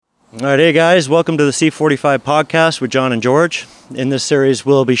All right, hey guys, welcome to the C45 podcast with John and George. In this series,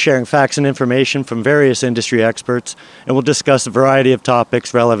 we'll be sharing facts and information from various industry experts, and we'll discuss a variety of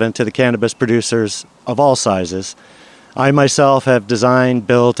topics relevant to the cannabis producers of all sizes. I myself have designed,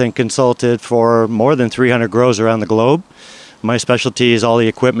 built, and consulted for more than 300 grows around the globe. My specialty is all the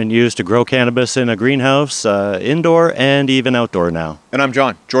equipment used to grow cannabis in a greenhouse, indoor and even outdoor now. And I'm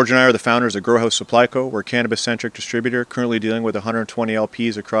John. George and I are the founders of Grow House Supply Co. We're a cannabis-centric distributor, currently dealing with 120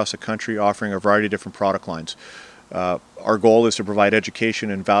 LPs across the country, offering a variety of different product lines. Our goal is to provide education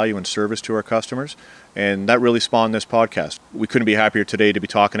and value and service to our customers, and that really spawned this podcast. We couldn't be happier today to be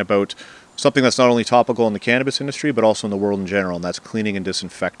talking about something that's not only topical in the cannabis industry, but also in the world in general, and that's cleaning and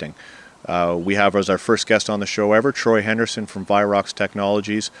disinfecting. We have as our first guest on the show ever, Troy Henderson from Virox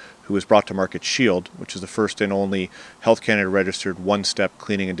Technologies, who has brought to market Shield, which is the first and only Health Canada registered one-step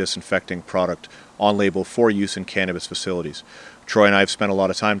cleaning and disinfecting product on label for use in cannabis facilities. Troy and I have spent a lot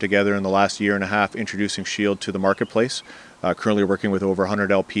of time together in the last year and a half introducing Shield to the marketplace. Currently working with over 100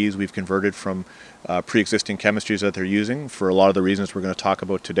 LPs we've converted from pre-existing chemistries that they're using for a lot of the reasons we're going to talk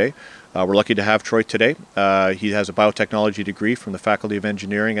about today. We're lucky to have Troy today. He has a biotechnology degree from the Faculty of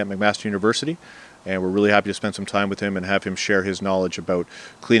Engineering at McMaster University, and we're really happy to spend some time with him and have him share his knowledge about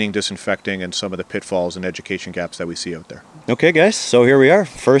cleaning, disinfecting, and some of the pitfalls and education gaps that we see out there. Okay guys, so here we are,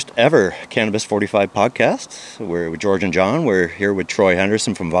 first ever Cannabis 45 podcast. We're with George and John. We're here with Troy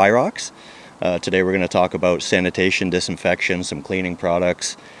Henderson from Virox. Today we're going to talk about sanitation, disinfection, some cleaning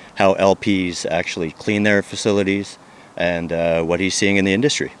products, how LPs actually clean their facilities, and what he's seeing in the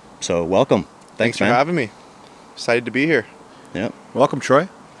industry. So welcome. Thanks man. for having me. Excited to be here. Yeah. Welcome, Troy.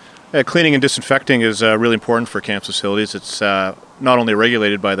 Cleaning and disinfecting is really important for cannabis facilities. It's not only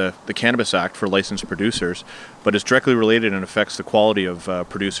regulated by the Cannabis Act for licensed producers, but it's directly related and affects the quality of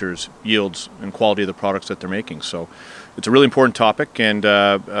producers' yields and quality of the products that they're making. So it's a really important topic, and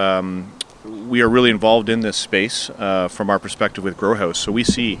we are really involved in this space from our perspective with Grow House. So we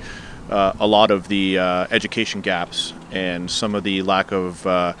see a lot of the education gaps and some of the lack of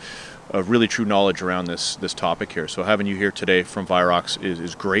really true knowledge around this topic here. So having you here today from Virox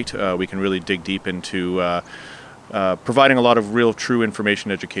is great. We can really dig deep into providing a lot of real true information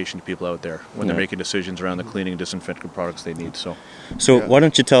education to people out there when they're making decisions around the cleaning and disinfecting products they need. So Why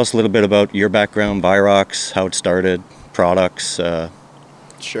don't you tell us a little bit about your background, Virox, how it started, products?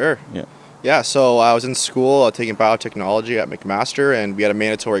 Sure. Yeah. Yeah, so I was in school taking biotechnology at McMaster, and we had a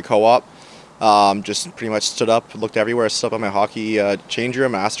mandatory co-op. Just pretty much stood up, looked everywhere, stood up on my hockey change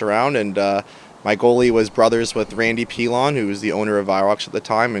room, asked around, and my goalie was brothers with Randy Pilon, who was the owner of Virox at the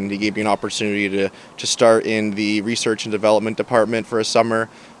time, and he gave me an opportunity to start in the research and development department for a summer.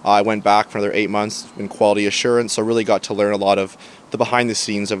 I went back for another 8 months in quality assurance, so really got to learn a lot of the behind the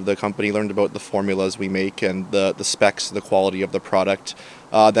scenes of the company, learned about the formulas we make and the specs, the quality of the product.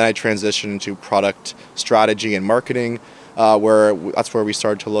 Then I transitioned into product strategy and marketing, that's where we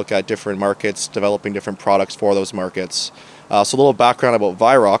started to look at different markets, developing different products for those markets. So a little background about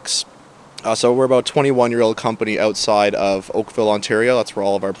Virox. So we're about a 21-year-old company outside of Oakville, Ontario. That's where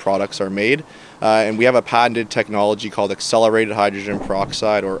all of our products are made. And we have a patented technology called accelerated hydrogen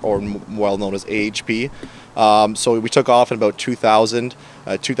peroxide, or well known as AHP. So we took off in about 2002,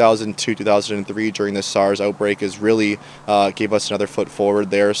 2003 during the SARS outbreak is really gave us another foot forward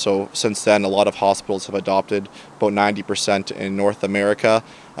there. So since then, a lot of hospitals have adopted, about 90% in North America.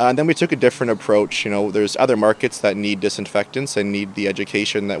 And then we took a different approach. You know, there's other markets that need disinfectants and need the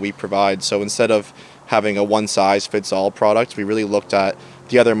education that we provide. So instead of having a one-size-fits-all product, we really looked at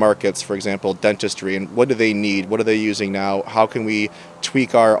the other markets, for example, dentistry, and what do they need? What are they using now? How can we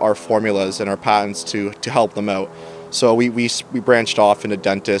tweak our formulas and our patents to help them out? So we branched off into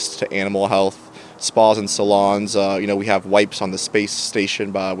dentists, to animal health, spas and salons. We have wipes on the space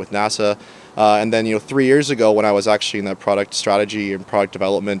station with NASA. And then 3 years ago, when I was actually in that product strategy and product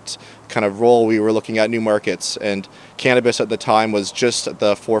development kind of role, we were looking at new markets, and cannabis at the time was just at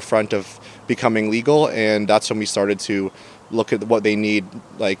the forefront of becoming legal, and that's when we started to look at what they need.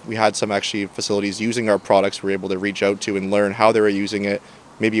 Like, we had some actually facilities using our products we were able to reach out to and learn how they were using it,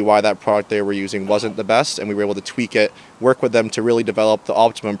 maybe why that product they were using wasn't the best, and we were able to tweak it, work with them to really develop the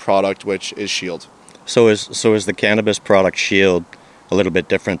optimum product, which is Shield. So is the cannabis product Shield a little bit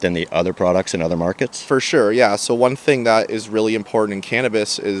different than the other products in other markets? For sure, yeah. So one thing that is really important in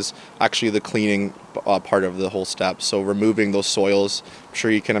cannabis is actually the cleaning part of the whole step. So removing those soils. I'm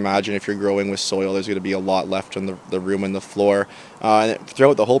sure you can imagine if you're growing with soil, there's going to be a lot left in the room and the floor. And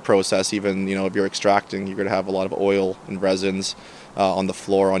throughout the whole process, even if you're extracting, you're going to have a lot of oil and resins on the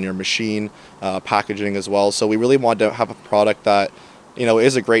floor on your machine, packaging as well. So we really wanted to have a product that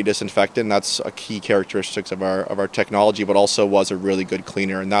is a great disinfectant. That's a key characteristic of our technology, but also was a really good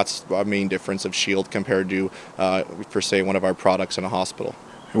cleaner, and that's a main difference of Shield compared to, per se, one of our products in a hospital.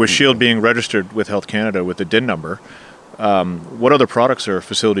 With Shield being registered with Health Canada with the DIN number, what other products are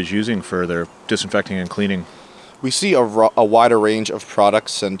facilities using for their disinfecting and cleaning? We see a wider range of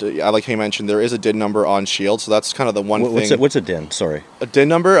products, and like you mentioned, there is a DIN number on Shield, so that's kind of the one thing. What's a DIN? Sorry. A DIN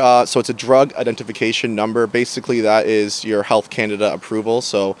number, so it's a drug identification number. Basically, that is your Health Canada approval.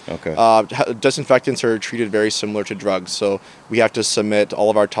 So disinfectants are treated very similar to drugs. So we have to submit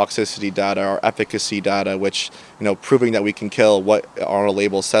all of our toxicity data, our efficacy data, which, proving that we can kill what our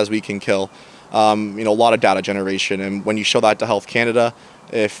label says we can kill. A lot of data generation. And when you show that to Health Canada,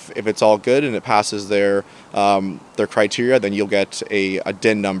 if it's all good and it passes their criteria, then you'll get a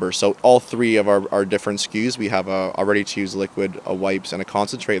DIN number. So all three of our different SKUs, we have a ready-to-use liquid, a wipes, and a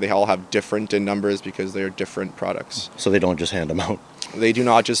concentrate. They all have different DIN numbers because they're different products. So they don't just hand them out? They do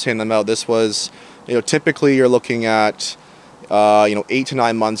not just hand them out. This was, typically you're looking at 8 to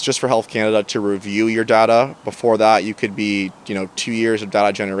 9 months just for Health Canada to review your data. Before that, you could be, 2 years of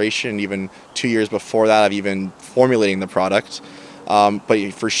data generation, even 2 years before that of even formulating the product.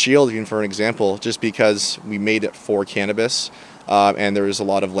 But for Shield, even for an example, just because we made it for cannabis and there was a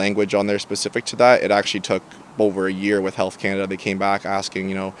lot of language on there specific to that, it actually took over a year with Health Canada. They came back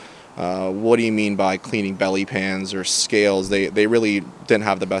asking, what do you mean by cleaning belly pans or scales? They really didn't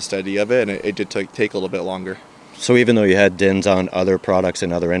have the best idea of it, and it did take a little bit longer. So even though you had DINs on other products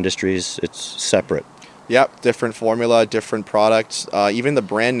in other industries, it's separate? Yep, different formula, different products. Even the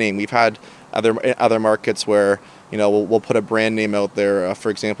brand name, we've had other markets where we'll put a brand name out there. For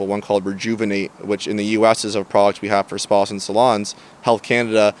example, one called Rejuvenate, which in the U.S. is a product we have for spas and salons. Health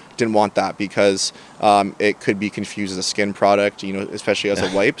Canada didn't want that because it could be confused as a skin product, especially as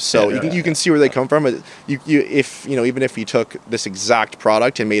a wipe. So you can see where they come from. Even if you took this exact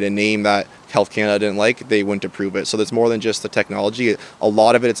product and made a name that Health Canada didn't like, they wouldn't approve it. So there's more than just the technology. A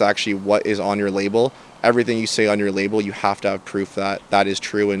lot of it's actually what is on your label. Everything you say on your label, you have to have proof that that is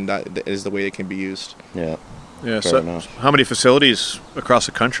true and that is the way it can be used. Yeah. Yeah, so how many facilities across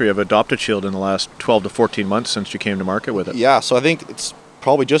the country have adopted Shield in the last 12 to 14 months since you came to market with it? Yeah, so I think it's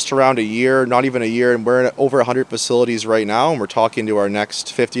probably just around a year, not even a year, and we're in over 100 facilities right now, and we're talking to our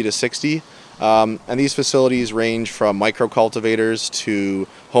next 50 to 60. And these facilities range from micro cultivators to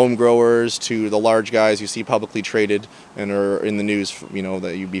home growers to the large guys you see publicly traded and are in the news,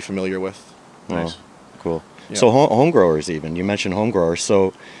 that you'd be familiar with. Nice. Cool. Yeah. So home growers even, you mentioned home growers.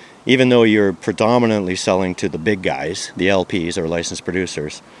 So even though you're predominantly selling to the big guys, the LPs or licensed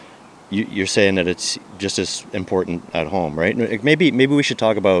producers, you're saying that it's just as important at home, right? Maybe we should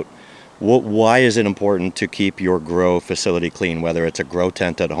talk about why is it important to keep your grow facility clean, whether it's a grow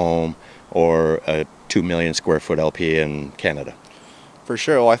tent at home or a 2 million square foot LP in Canada? For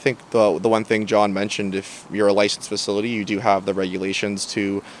sure. Well, I think the one thing John mentioned, if you're a licensed facility, you do have the regulations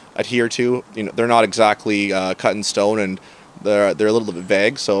to adhere to. They're not exactly cut in stone, and they're a little bit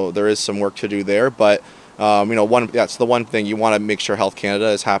vague, so there is some work to do there. But that's the one thing. You want to make sure Health Canada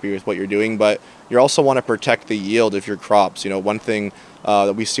is happy with what you're doing, but you also want to protect the yield of your crops. One thing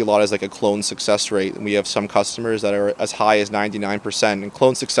that we see a lot is like a clone success rate. We have some customers that are as high as 99%, and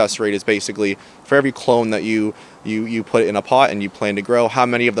clone success rate is basically for every clone that you put in a pot and you plan to grow, how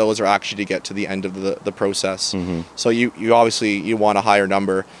many of those are actually to get to the end of the process. Mm-hmm. So you obviously want a higher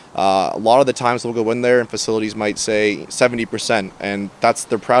number. A lot of the times we'll go in there and facilities might say 70%, and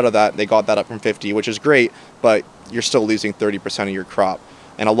they're proud of that. They got that up from 50, which is great, but you're still losing 30% of your crop.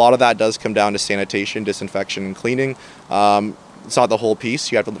 And a lot of that does come down to sanitation, disinfection, and cleaning. It's not the whole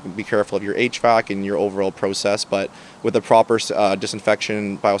piece. You have to be careful of your HVAC and your overall process, but with a proper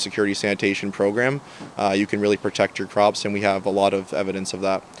disinfection, biosecurity, sanitation program, you can really protect your crops, and we have a lot of evidence of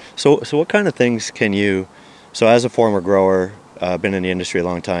that. So what kind of things so as a former grower, been in the industry a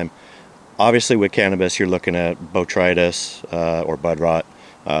long time, obviously with cannabis you're looking at botrytis or bud rot,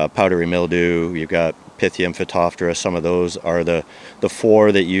 powdery mildew, you've got Pythium, Phytophthora. Some of those are the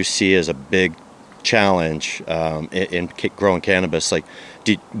four that you see as a big challenge in growing cannabis. Like,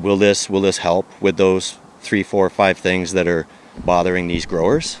 will this help with those 3, 4, 5 things that are bothering these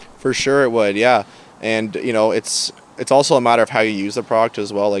growers? For sure it would, yeah. And it's also a matter of how you use the product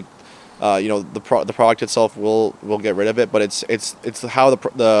as well. Like the product itself will get rid of it, but it's how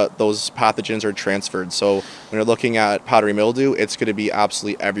those pathogens are transferred. So when you're looking at powdery mildew, it's going to be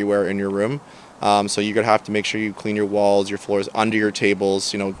absolutely everywhere in your room. So you're going to have to make sure you clean your walls, your floors, under your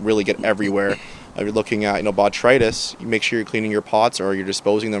tables, really get everywhere. if you're looking at botrytis, you make sure you're cleaning your pots or you're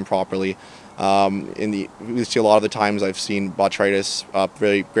disposing them properly. We see a lot of the times I've seen botrytis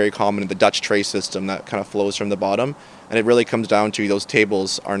very, very common in the Dutch tray system that kind of flows from the bottom. And it really comes down to those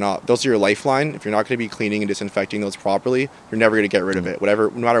tables those are your lifeline. If you're not going to be cleaning and disinfecting those properly, you're never going to get rid of it, no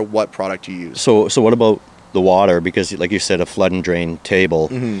matter what product you use. So what about the water? Because like you said, a flood and drain table,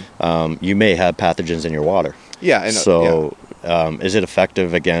 you may have pathogens in your water. Yeah. Is it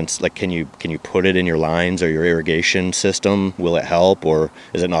effective against, like, can you put it in your lines or your irrigation system? Will it help, or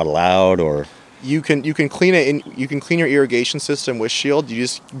is it not allowed? Or you can clean it in. You can clean your irrigation system with Shield. You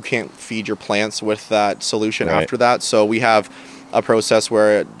can't feed your plants with that solution after that. So we have a process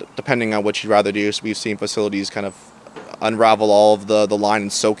where, depending on what you'd rather do, so we've seen facilities kind of unravel all of the line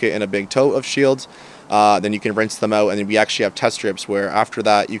and soak it in a big tote of Shields. Then you can rinse them out, and then we actually have test strips where after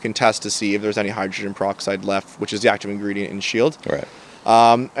that you can test to see if there's any hydrogen peroxide left, which is the active ingredient in Shield. Right.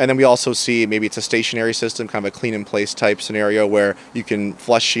 And then we also see maybe it's a stationary system, kind of a clean in place type scenario where you can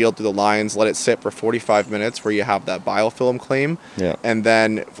flush Shield through the lines, let it sit for 45 minutes where you have that biofilm claim. Yeah. And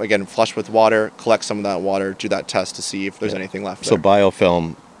then again, flush with water, collect some of that water, do that test to see if there's anything left So there.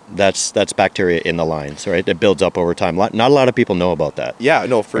 biofilm, that's bacteria in the lines, right? It builds up over time. Not a lot of people know about that. Yeah,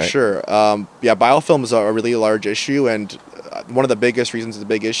 no, for sure. Biofilm is a really large issue, and one of the biggest reasons it's a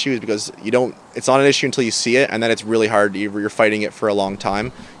big issue is because it's not an issue until you see it, and then it's really hard. You're fighting it for a long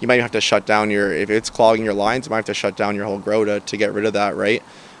time. You might have to shut down if it's clogging your lines, you might have to shut down your whole grow to get rid of that, right?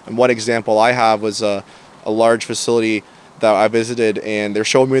 And one example I have was a large facility that I visited, and they're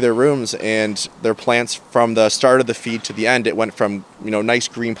showing me their rooms and their plants from the start of the feed to the end. It went from nice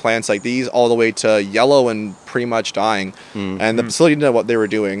green plants like these all the way to yellow and pretty much dying. And the facility didn't know what they were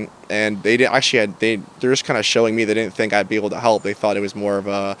doing, and they're just kind of showing me they didn't think I'd be able to help. They thought it was more of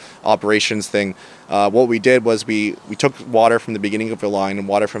a operations thing. What we did was we took water from the beginning of their line and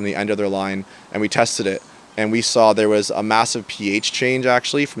water from the end of their line, and we tested it. And we saw there was a massive pH change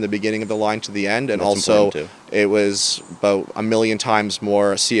actually from the beginning of the line to the end, and also it was about 1 million times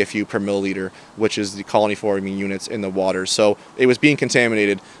more CFU per milliliter, which is the colony forming units in the water. So it was being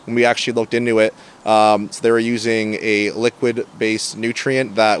contaminated. When we actually looked into it, so they were using a liquid-based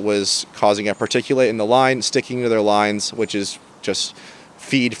nutrient that was causing a particulate in the line, sticking to their lines, which is just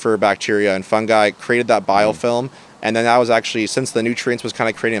feed for bacteria and fungi, created that biofilm. And then that was actually, since the nutrients was kind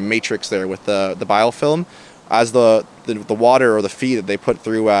of creating a matrix there with the biofilm, as the water or the feed that they put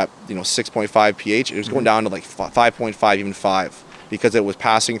through at 6.5 pH, it was going down to like 5.5, even 5, because it was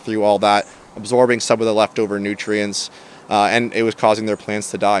passing through all that, absorbing some of the leftover nutrients, and it was causing their plants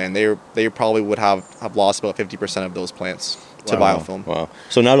to die. And they probably would have lost about 50% of those plants to biofilm. Wow.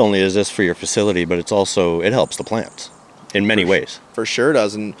 So not only is this for your facility, but it helps the plants in many ways. For sure it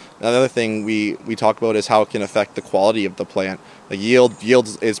does. And another thing we talk about is how it can affect the quality of the plant. The yield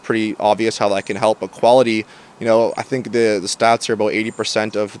is pretty obvious how that can help, but quality, I think the stats are about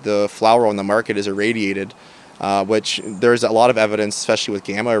 80% of the flower on the market is irradiated, which there's a lot of evidence, especially with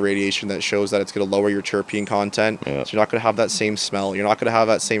gamma irradiation, that shows that it's going to lower your terpene content. Yeah. So you're not going to have that same smell. You're not going to have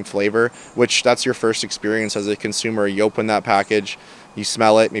that same flavor, which that's your first experience as a consumer. You open that package, you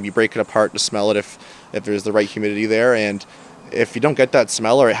smell it, maybe break it apart to smell it if there's the right humidity there, and if you don't get that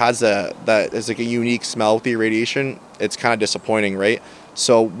smell, or it has a unique smell with the irradiation, it's kind of disappointing, right?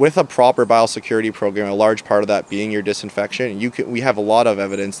 So with a proper biosecurity program, a large part of that being your disinfection, we have a lot of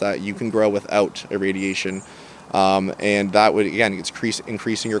evidence that you can grow without irradiation, and that would again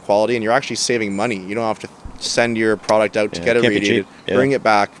increasing your quality, and you're actually saving money. You don't have to send your product out to get irradiated, bring it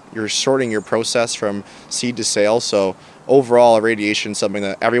back. You're sorting your process from seed to sale, so overall, irradiation is something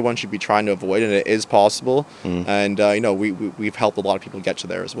that everyone should be trying to avoid, and it is possible. And we've helped a lot of people get to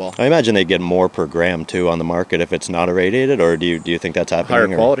there as well. I imagine they get more per gram too on the market if it's not irradiated, or do you think that's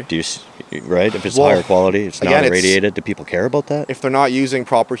happening? Higher quality. If it's higher quality, it's not irradiated. Do people care about that? If they're not using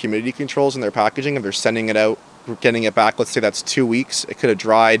proper humidity controls in their packaging, if they're sending it out, getting it back, let's say that's 2 weeks, it could have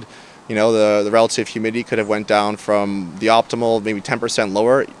dried. The relative humidity could have went down from the optimal, maybe 10%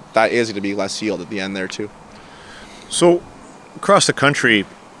 lower. That is going to be less yield at the end there too. So, across the country,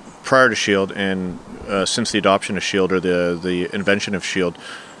 prior to Shield and since the adoption of Shield or the invention of Shield,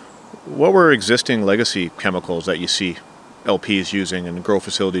 what were existing legacy chemicals that you see LPs using and grow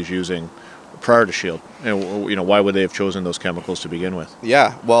facilities using prior to Shield? And why would they have chosen those chemicals to begin with?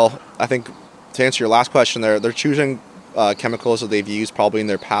 Yeah, well, I think to answer your last question there, they're choosing chemicals that they've used probably in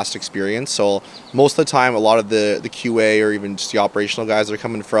their past experience. So most of the time, a lot of the QA or even just the operational guys are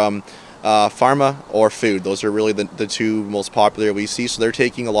coming from pharma or food. Those are really the two most popular we see. So they're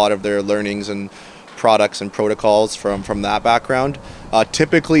taking a lot of their learnings and products and protocols from that background.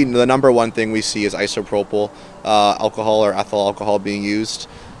 Typically, the number one thing we see is isopropyl alcohol or ethyl alcohol being used.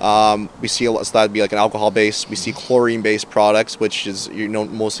 We see a lot, so that'd be like an alcohol-based. We see chlorine-based products, which is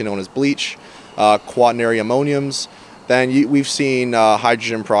mostly known as bleach, quaternary ammoniums. Then we've seen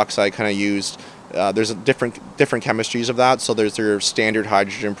hydrogen peroxide kind of used. There's different chemistries of that. So there's your standard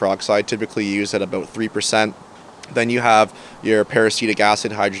hydrogen peroxide, typically used at about 3%. Then you have your peracetic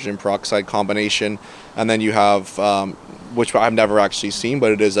acid hydrogen peroxide combination, and then you have, which I've never actually seen,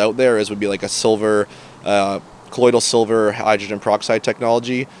 but it is out there, would be like a silver, colloidal silver hydrogen peroxide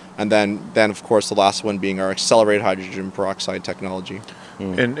technology, and then of course the last one being our accelerated hydrogen peroxide technology.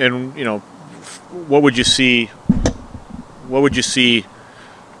 And you know, what would you see? What would you see?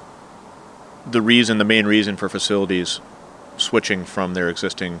 The main reason for facilities switching from their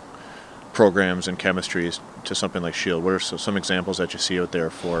existing programs and chemistries to something like Shield? What are some examples that you see out there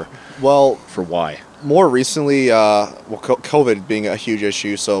for why? More recently, COVID being a huge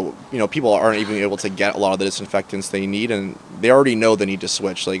issue, so people aren't even able to get a lot of the disinfectants they need, and they already know they need to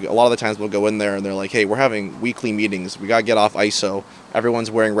switch. Like a lot of the times we'll go in there and they're like, "Hey, we're having weekly meetings. We gotta get off ISO. Everyone's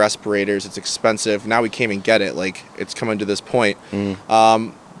wearing respirators. It's expensive. Now we can't even get it. Like it's coming to this point."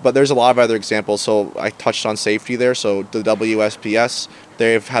 But there's a lot of other examples. So I touched on safety there. So the WSPS,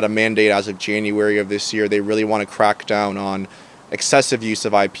 they've had a mandate as of January of this year. They really want to crack down on excessive use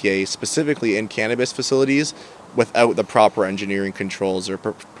of IPA, specifically in cannabis facilities, without the proper engineering controls or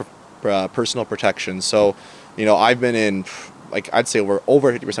personal protection. So, I've been in, I'd say we're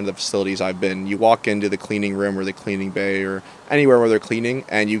over 50% of the facilities I've been. You walk into the cleaning room or the cleaning bay or anywhere where they're cleaning,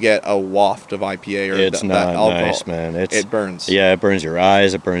 and you get a waft of IPA or it's not that alcohol. nice, man. It burns. Yeah, it burns your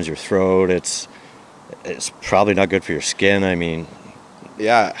eyes. It burns your throat. It's probably not good for your skin. I mean,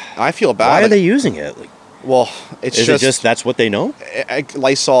 yeah, I feel bad. Why are they using it? Well, it's is it just that's what they know?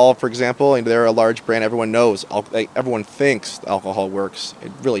 Lysol, for example, and they're a large brand. Everyone knows. Everyone thinks alcohol works.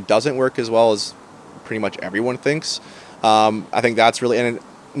 It really doesn't work as well as pretty much everyone thinks. I think that's really, and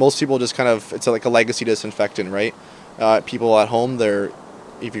most people just kind of, it's like a legacy disinfectant, right? People at home,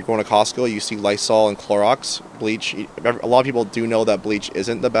 if you're going to Costco, you see Lysol and Clorox, bleach. A lot of people do know that bleach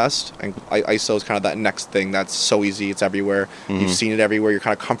isn't the best, and ISO is kind of that next thing that's so easy. It's everywhere. You've seen it everywhere. You're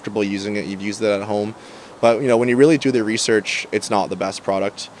kind of comfortable using it. You've used it at home. But, when you really do the research, it's not the best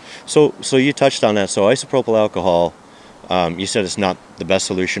product. So you touched on that. So isopropyl alcohol, you said it's not the best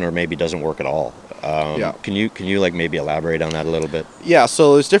solution or maybe doesn't work at all. Yeah. Can you maybe elaborate on that a little bit? Yeah,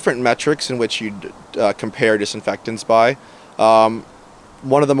 so there's different metrics in which you compare disinfectants by.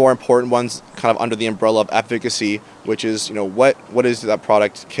 One of the more important ones, kind of under the umbrella of efficacy, which is what does that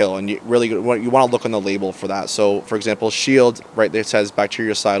product kill, and you want to look on the label for that. So, for example, Shield right there says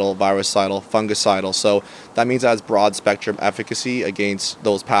bactericidal, virucidal, fungicidal. So that means it has broad spectrum efficacy against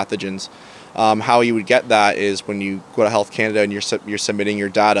those pathogens. How you would get that is when you go to Health Canada and you're submitting your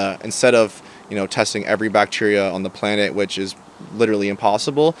data, instead of testing every bacteria on the planet, which is literally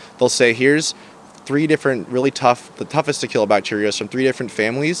impossible, they'll say, here's 3 different the toughest to kill bacteria from 3 different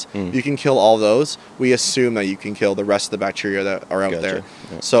families. You can kill all those. We assume that you can kill the rest of the bacteria that are out there.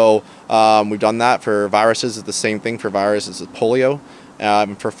 Yeah. So we've done that for viruses. It's the same thing for viruses. It's polio.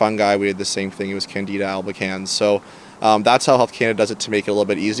 For fungi, we did the same thing. It was Candida albicans. So that's how Health Canada does it to make it a little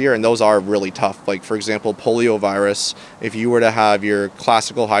bit easier, and those are really tough. Like, for example, poliovirus, if you were to have your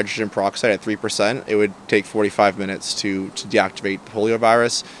classical hydrogen peroxide at 3%, it would take 45 minutes to deactivate the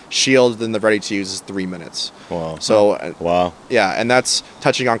poliovirus. Shield, then the ready-to-use is 3 minutes. Wow. So, wow. Yeah, and that's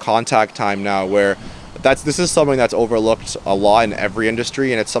touching on contact time now, where this is something that's overlooked a lot in every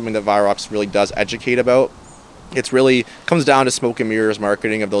industry, and it's something that Virox really does educate about. It's really comes down to smoke and mirrors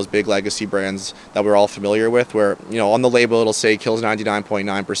marketing of those big legacy brands that we're all familiar with, where on the label it'll say kills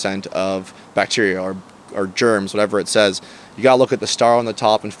 99.9% of bacteria or germs, whatever it says. You gotta look at the star on the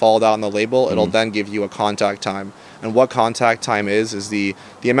top and follow that on the label. It'll then give you a contact time, and what contact time is the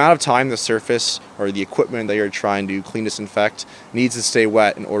amount of time the surface or the equipment that you're trying to clean, disinfect needs to stay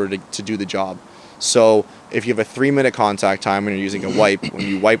wet in order to do the job. So if you have a 3-minute contact time and you're using a wipe, when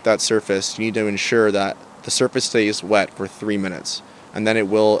you wipe that surface, you need to ensure that the surface stays wet for 3 minutes, and then it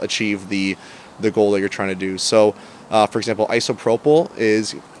will achieve the goal that you're trying to do. So, for example, isopropyl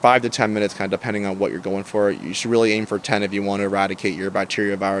is 5 to 10 minutes, kind of depending on what you're going for. You should really aim for 10 if you want to eradicate your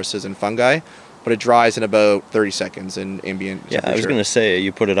bacteria, viruses, and fungi, but it dries in about 30 seconds in ambient temperature. Yeah, I was going to say,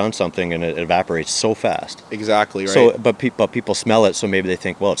 you put it on something and it evaporates so fast. Exactly, right. So, but people smell it, so maybe they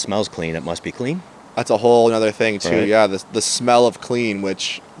think, well, it smells clean, it must be clean. That's a whole other thing too. Right. Yeah, the smell of clean,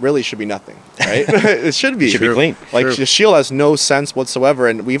 which really should be nothing, right? It should be. It should be clean. Like the Shield has no sense whatsoever,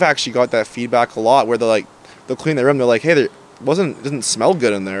 and we've actually got that feedback a lot where they'll clean their room. They're like, hey, it doesn't smell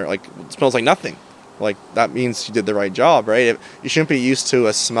good in there. Like, it smells like nothing. like that means you did the right job, right? You shouldn't be used to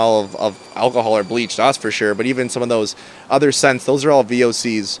a smell of alcohol or bleach, that's for sure. But even some of those other scents, those are all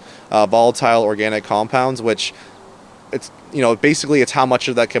VOCs, volatile organic compounds, which it's, you know, basically it's how much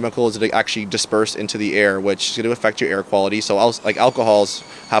of that chemical is actually dispersed into the air, which is going to affect your air quality. So like alcohols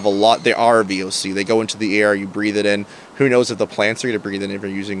have a lot, they are VOC. They go into the air, you breathe it in. Who knows if the plants are going to breathe in if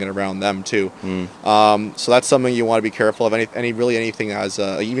you're using it around them too. So that's something you want to be careful of. Anything that has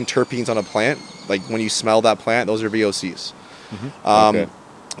even terpenes on a plant, like when you smell that plant, those are VOCs. Okay.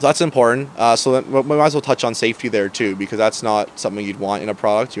 So that's important. So we might as well touch on safety there too, because that's not something you'd want in a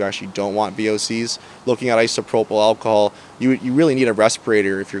product. You actually don't want VOCs. Looking at isopropyl alcohol, you really need a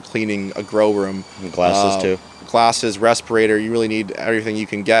respirator if you're cleaning a grow room. And glasses too. Glasses, respirator, you really need everything you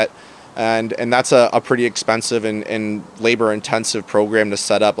can get. And that's a pretty expensive and labor intensive program to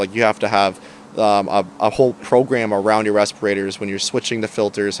set up. Like you have to have a whole program around your respirators when you're switching the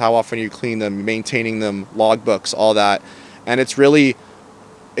filters, how often you clean them, maintaining them, logbooks, all that. And it's really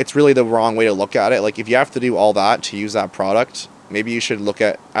the wrong way to look at it. Like if you have to do all that to use that product, maybe you should look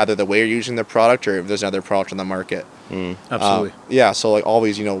at either the way you're using the product or if there's another product on the market. Absolutely. Yeah, so like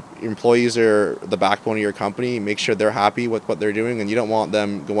always, you know, your employees are the backbone of your company. Make sure they're happy with what they're doing, and you don't want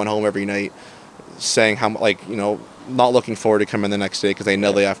them going home every night saying how, like, you know, not looking forward to coming the next day because they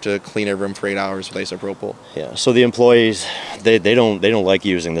know they have to clean a room for 8 hours with isopropyl. Yeah. So the employees, they don't like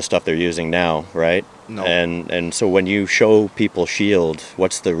using the stuff they're using now, right? No. And so when you show people Shield,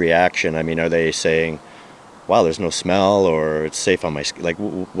 what's the reaction? I mean, are they saying, wow, there's no smell, or it's safe on my skin? Like,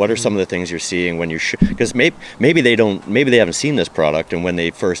 what are some of the things you're seeing when you because maybe they haven't seen this product, and when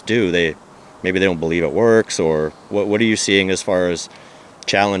they first do, maybe they don't believe it works, or what are you seeing as far as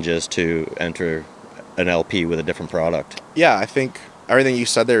challenges to enter an LP with a different product? Yeah, I think everything you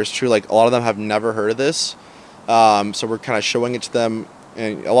said there is true. Like a lot of them have never heard of this, so we're kind of showing it to them,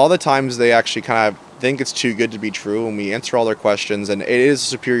 and a lot of the times they actually kind of think it's too good to be true, and we answer all their questions, and it is a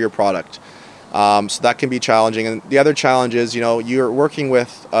superior product. So that can be challenging. And the other challenge is, you know, you're working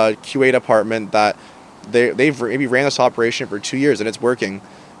with a QA department that they've maybe ran this operation for 2 years and it's working,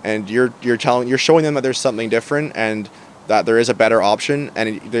 and you're showing them that there's something different and that there is a better option,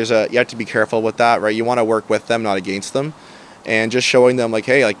 and you have to be careful with that, right? You want to work with them, not against them. And just showing them like,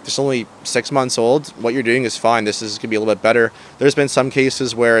 hey, like this is only 6 months old. What you're doing is fine. This is going to be a little bit better. There's been some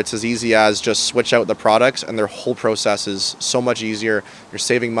cases where it's as easy as just switch out the products and their whole process is so much easier. You're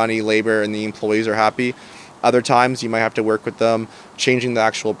saving money, labor, and the employees are happy. Other times you might have to work with them, changing the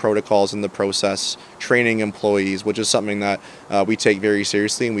actual protocols in the process, training employees, which is something that we take very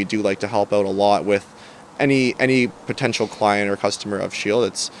seriously, and we do like to help out a lot with any potential client or customer of Shield.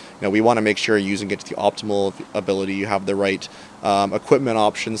 It's, you know, we want to make sure you're using it to the optimal ability. You have the right equipment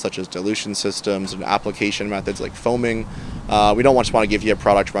options such as dilution systems and application methods like foaming. We don't just want to give you a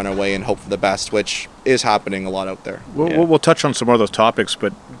product, run away, and hope for the best, which is happening a lot out there. We'll touch on some more of those topics,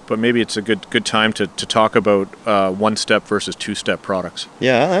 but maybe it's a good time to talk about one-step versus two-step products.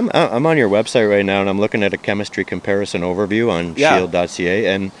 Yeah, I'm on your website right now, and I'm looking at a chemistry comparison overview on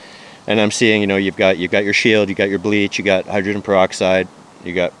shield.ca, and I'm seeing, you know, you've got your Shield, you got your bleach, you got hydrogen peroxide,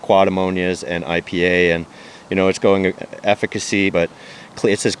 you got quad ammonias and IPA, and, you know, it's going efficacy, but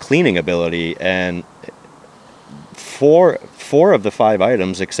it says cleaning ability, and four of the 5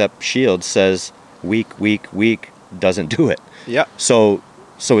 items except Shield says weak doesn't do it. Yeah. So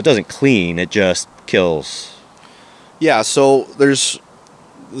it doesn't clean, it just kills. Yeah, so there's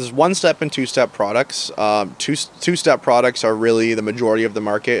one-step and two-step products. Two-step products are really the majority of the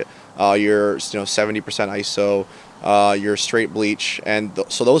market. Your 70% ISO, your straight bleach, and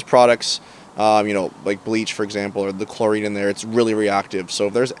so those products, like bleach, for example, or the chlorine in there, it's really reactive. So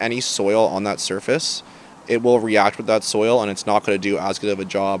if there's any soil on that surface, it will react with that soil, and it's not going to do as good of a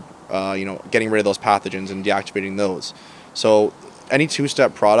job, getting rid of those pathogens and deactivating those. So any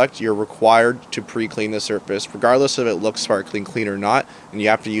two-step product, you're required to pre-clean the surface, regardless if it looks sparkling clean or not, and you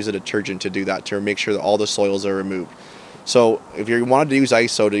have to use a detergent to do that, to make sure that all the soils are removed. So if you wanted to use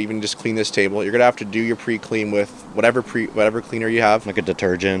ISO to even just clean this table, you're going to have to do your pre-clean with whatever cleaner you have. Like a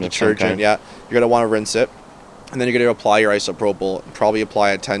detergent of some kind. Yeah. You're going to want to rinse it. And then you're going to apply your isopropyl, probably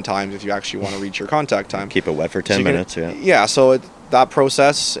apply it 10 times if you actually want to reach your contact time. Keep it wet for 10 minutes, yeah. Yeah, so that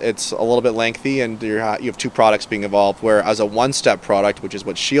process, it's a little bit lengthy, and you have 2 products being involved, where as a one-step product, which is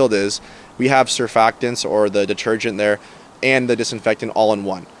what Shield is, we have surfactants, or the detergent there, and the disinfectant all in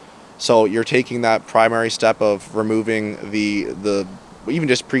one. So you're taking that primary step of removing the even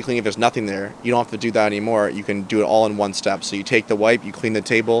just pre-cleaning, if there's nothing there, you don't have to do that anymore. You can do it all in one step. So you take the wipe, you clean the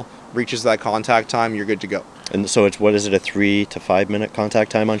table, reaches that contact time, you're good to go. And so it's, what is it, a 3 to 5 minute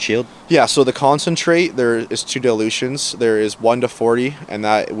contact time on Shield? Yeah, so the concentrate, there is 2 dilutions. There is 1 to 40, and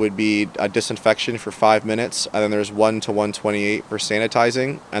that would be a disinfection for 5 minutes. And then there's 1 to 128 for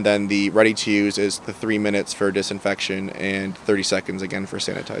sanitizing. And then the ready to use is the 3 minutes for disinfection and 30 seconds again for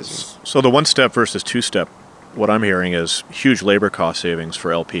sanitizing. So the one step versus two step, what I'm hearing is huge labor cost savings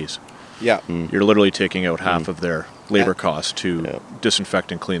for LPs. Yeah. You're literally taking out half of their labor costs to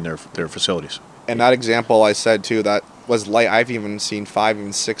disinfect and clean their facilities. And that example I said too, that was light. I've even seen 5,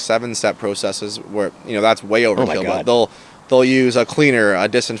 even 6, 7 step processes where, that's way overkill. God. But they'll use a cleaner, a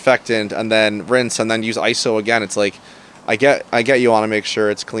disinfectant, and then rinse, and then use ISO again. It's like, I get you want to make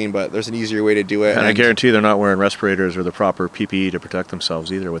sure it's clean, but there's an easier way to do it. And I guarantee they're not wearing respirators or the proper PPE to protect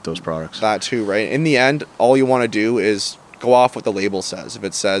themselves either with those products. That too, right? In the end, all you want to do is go off what the label says. If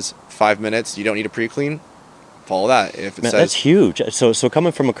it says 5 minutes, you don't need to pre-clean, follow that. If it Man, says that's huge. So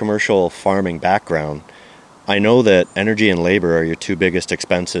coming from a commercial farming background, I know that energy and labor are your 2 biggest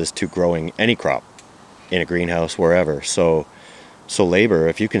expenses to growing any crop in a greenhouse, wherever. So labor,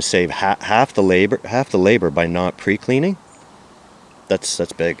 if you can save half the labor by not pre-cleaning,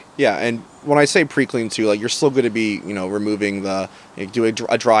 that's big. Yeah, and when I say pre-clean too, like, you're still going to be, removing do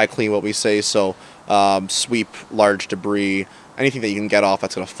a dry clean, what we say. So sweep large debris, anything that you can get off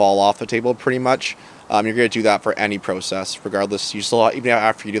that's going to fall off the table pretty much. You're going to do that for any process, regardless. You still, even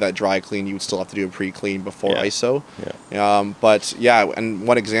after you do that dry clean, you would still have to do a pre-clean before ISO. Yeah. But yeah, and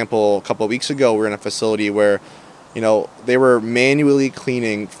one example, a couple of weeks ago, we were in a facility where, they were manually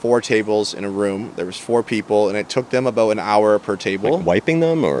cleaning 4 tables in a room. There was 4 people, and it took them about an hour per table. Like wiping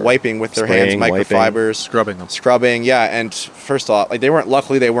them, or wiping with their spraying, hands, microfibers, Scrubbing them. Scrubbing, yeah. And first off, like, they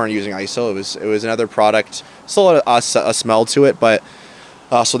weren't using ISO. It was another product, still a smell to it, but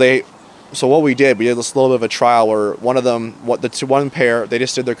so what we did this little bit of a trial where one of them, one pair, they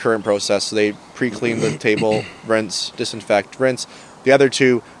just did their current process. So they pre-cleaned the table, rinse, disinfect, rinse. The other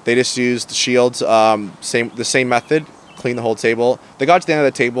 2, they just used the Shields, the same method, clean the whole table. They got to the end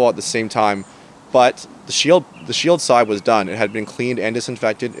of the table at the same time, but the Shield side was done. It had been cleaned and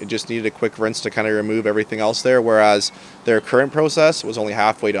disinfected. It just needed a quick rinse to kind of remove everything else there, whereas their current process was only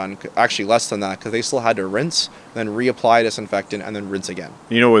halfway done, actually less than that, because they still had to rinse, then reapply disinfectant, and then rinse again.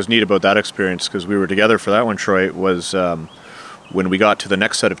 You know what was neat about that experience, because we were together for that one, Troy, was when we got to the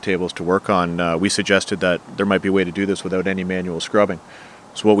next set of tables to work on, we suggested that there might be a way to do this without any manual scrubbing.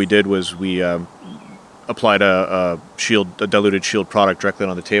 So what we did was we applied a diluted Shield product directly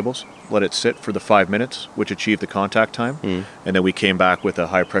on the tables, let it sit for the 5 minutes, which achieved the contact time, and then we came back with a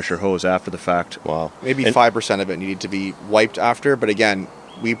high pressure hose after the fact. Wow. Maybe 5% of it needed to be wiped after, but again,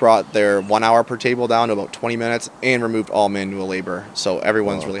 we brought their 1 hour per table down to about 20 minutes and removed all manual labor. So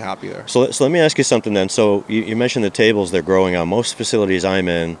everyone's really happy there. So let me ask you something then. So you mentioned the tables they're growing on. Most facilities I'm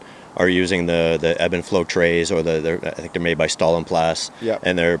in are using the ebb and flow trays, or I think they're made by Stalinplast. Yeah.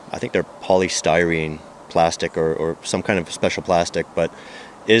 And I think they're polystyrene plastic or some kind of special plastic. But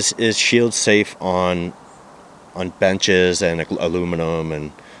is Shield safe on benches and aluminum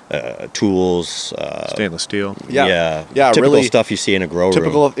and tools, Stainless steel. Yeah, typical really stuff you see in a grow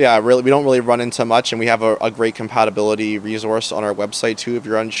room. Really, we don't really run into much, and we have a great compatibility resource on our website too if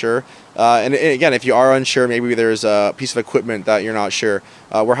you're unsure. And again, if you are unsure, maybe there's a piece of equipment that you're not sure,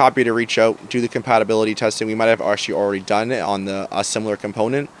 we're happy to reach out, do the compatibility testing. We might have actually already done it on a similar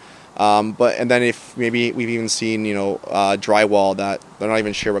component. And then if maybe we've even seen drywall that they're not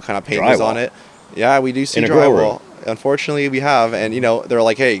even sure what kind of paint was on it. Yeah, we do see in a grow room. drywall. Unfortunately, we have, and they're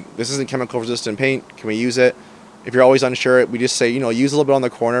like, hey, this isn't chemical resistant paint. Can we use it? If you're always unsure, we just say, use a little bit on the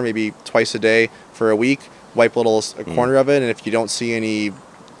corner, maybe twice a day for a week. Wipe a corner of it, and if you don't see any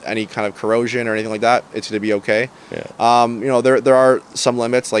kind of corrosion or anything like that, it's going to be okay. Yeah. There are some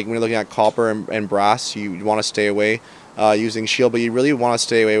limits, like when you're looking at copper and brass, you want to stay away using Shield, but you really want to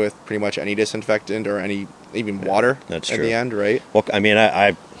stay away with pretty much any disinfectant or even water. That's in true. the end, right? Well, I mean,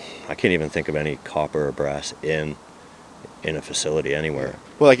 I can't even think of any copper or brass in a facility anywhere.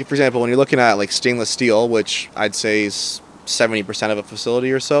 Well, like, for example, when you're looking at like stainless steel, which I'd say is 70% of a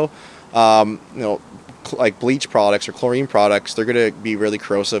facility or so, like bleach products or chlorine products, they're going to be really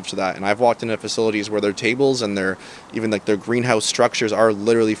corrosive to that. And I've walked into facilities where their tables and their greenhouse structures are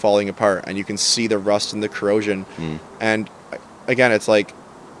literally falling apart, and you can see the rust and the corrosion. And again, it's like,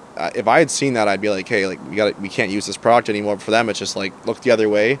 if I had seen that, I'd be like, hey, like, we can't use this product anymore. But for them, it's just like, look the other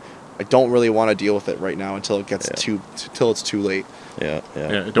way. I don't really want to deal with it right now until it gets till it's too late. Yeah.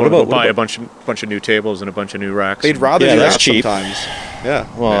 Don't want to buy a bunch of new tables and a bunch of new racks. They'd rather Yeah, do that's that cheap. sometimes. Yeah.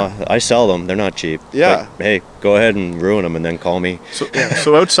 Well, I sell them. They're not cheap. Yeah. But, hey, go ahead and ruin them and then call me.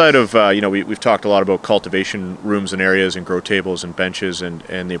 So outside of, we've talked a lot about cultivation rooms and areas and grow tables and benches and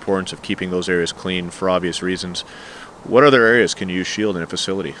the importance of keeping those areas clean for obvious reasons. What other areas can you use Shield in a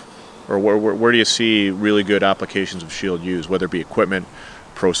facility? Or where do you see really good applications of Shield used, whether it be equipment,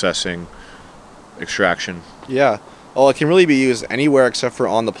 processing, extraction? Yeah. Well, it can really be used anywhere except for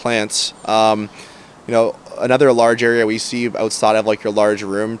on the plants. Another large area we see outside of like your large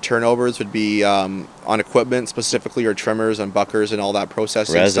room turnovers would be on equipment, specifically your trimmers and buckers and all that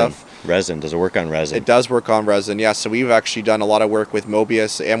processing stuff. Resin. Does it work on resin? It does work on resin, yeah. So we've actually done a lot of work with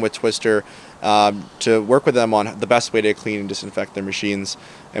Mobius and with Twister to work with them on the best way to clean and disinfect their machines.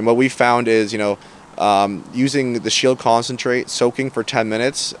 And what we found is, using the Shield concentrate, soaking for 10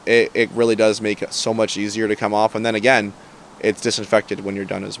 minutes, it really does make it so much easier to come off. And then again, it's disinfected when you're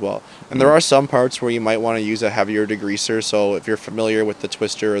done as well. And there are some parts where you might want to use a heavier degreaser. So if you're familiar with the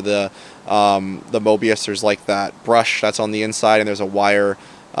Twister or the Mobius, there's like that brush that's on the inside, and there's a wire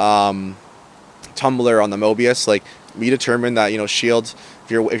tumbler on the Mobius. Like, we determined that Shield,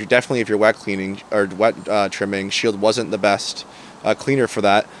 if you're wet cleaning or wet trimming, Shield wasn't the best cleaner for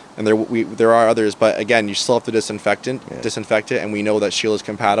that. And there are others, but again, you still have to disinfect it, and we know that Shield is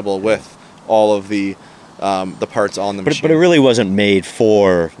compatible with all of the parts on the machine. But it really wasn't made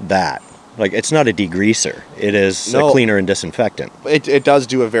for that. Like, it's not a degreaser. It is a cleaner and disinfectant. It does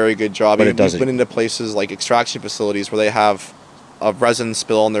do a very good job. But it doesn't. We've been into places like extraction facilities where they have a resin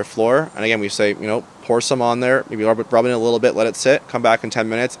spill on their floor, and again, we say, pour some on there, maybe rub it a little bit, let it sit, come back in 10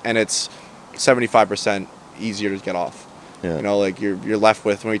 minutes, and it's 75% easier to get off. Yeah. Like you're left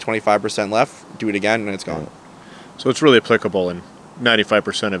with maybe 25% left, do it again, and it's gone. So it's really applicable in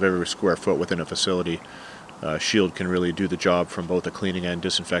 95% of every square foot within a facility. Shield can really do the job from both a cleaning and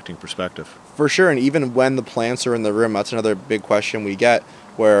disinfecting perspective. For sure, and even when the plants are in the room, that's another big question we get,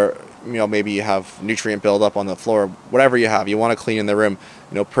 where maybe you have nutrient buildup on the floor, whatever you have, you want to clean in the room.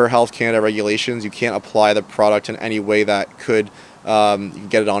 Per Health Canada regulations, you can't apply the product in any way that could you can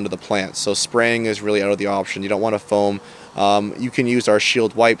get it onto the plants. So spraying is really out of the option. You don't want to foam. You can use our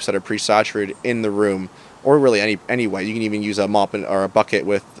Shield wipes that are pre-saturated in the room, or really any way. You can even use a mop or a bucket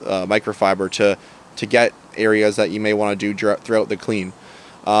with microfiber to get areas that you may want to do throughout the clean.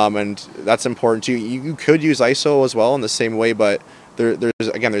 And that's important too. You could use ISO as well in the same way, but there's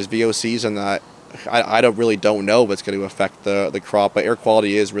VOCs in that. I don't know if it's going to affect the crop, but air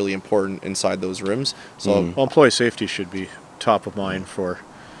quality is really important inside those rooms. So Well, employee safety should be top of mind for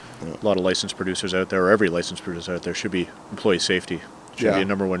a lot of licensed producers out there, or every licensed producer out there. Should be employee safety. Should be a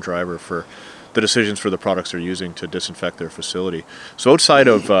number one driver for the decisions for the products they're using to disinfect their facility. So outside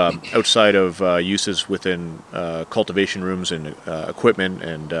of uses within cultivation rooms and equipment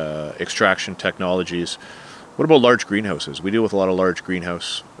and extraction technologies, what about large greenhouses? We deal with a lot of large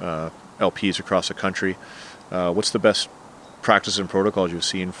greenhouse LPs across the country. What's the best practices and protocols you've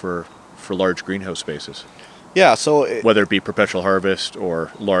seen for large greenhouse spaces? yeah, so Whether it be perpetual harvest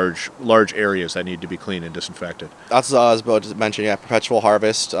or large areas that need to be cleaned and disinfected. that's what I was about to mention. Yeah, perpetual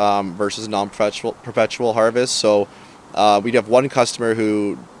harvest versus non-perpetual harvest. So we have one customer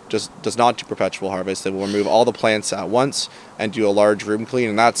who just does not do perpetual harvest. They will remove all the plants at once and do a large room clean,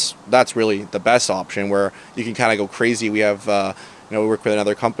 and that's really the best option, where you can kind of go crazy. We have we work with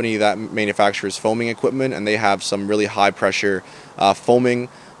another company that manufactures foaming equipment, and they have some really high pressure foaming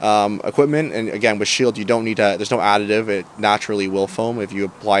equipment. And again, with Shield, you don't need to. There's no additive; it naturally will foam if you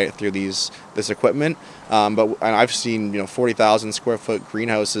apply it through this equipment. And I've seen 40,000 square foot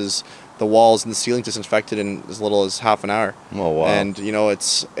greenhouses, the walls and the ceiling disinfected in as little as half an hour. Oh, wow. And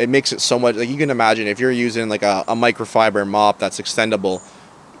it makes it so much, like, you can imagine if you're using like a microfiber mop that's extendable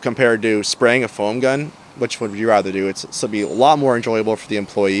compared to spraying a foam gun, which would you rather do? It'll be a lot more enjoyable for the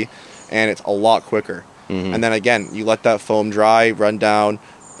employee, and it's a lot quicker. Mm-hmm. And then again, you let that foam dry, run down,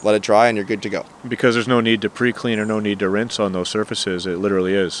 let it dry, and you're good to go. Because there's no need to pre-clean or no need to rinse on those surfaces. It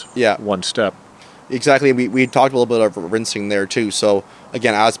literally is one step. Exactly. We talked a little bit of rinsing there too. So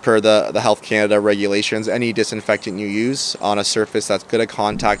again, as per the Health Canada regulations, any disinfectant you use on a surface that's going to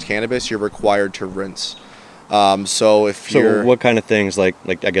contact cannabis, you're required to rinse. So what kind of things, like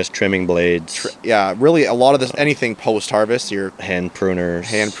I guess trimming blades? Really a lot of this, anything post-harvest, your hand pruners.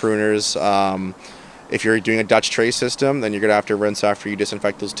 If you're doing a Dutch tray system, then you're going to have to rinse after you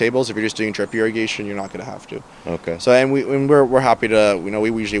disinfect those tables. If you're just doing drip irrigation, you're not going to have to. Okay. So, and we're happy to, we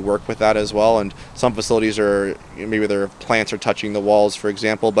usually work with that as well. And some facilities maybe their plants are touching the walls, for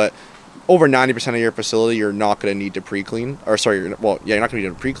example, but over 90% of your facility, you're not going to need to pre-clean. Or sorry, you're not going to need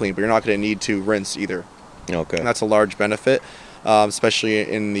to pre-clean, but you're not going to need to rinse either. Okay. And that's a large benefit, especially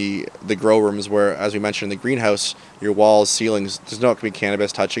in the grow rooms where, as we mentioned, in the greenhouse, your walls, ceilings, there's not going to be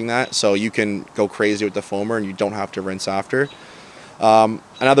cannabis touching that. So you can go crazy with the foamer and you don't have to rinse after.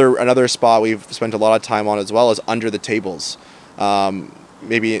 Another spot we've spent a lot of time on as well is under the tables.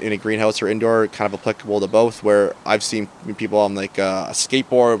 Maybe in a greenhouse or indoor, kind of applicable to both, where I've seen people on like a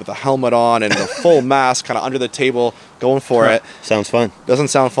skateboard with a helmet on and a full mask kind of under the table going for it. Sounds fun. Doesn't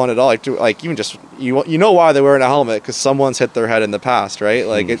sound fun at all. Like even just, you know why they're wearing a helmet, because someone's hit their head in the past, right?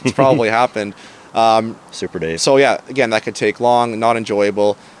 Like it's probably happened. Super Dave. So yeah, again, that could take long, not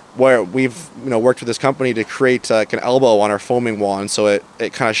enjoyable. Where we've worked with this company to create like an elbow on our foaming wand, so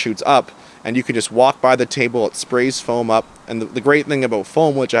it kind of shoots up, and you can just walk by the table. It sprays foam up, and the great thing about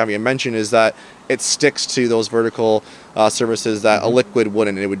foam, which I haven't mentioned, is that it sticks to those vertical surfaces that a liquid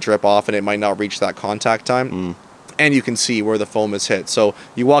wouldn't. It would drip off, and it might not reach that contact time. And you can see where the foam is hit. So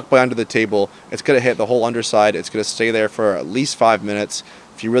you walk by under the table, it's going to hit the whole underside. It's going to stay there for at least 5 minutes.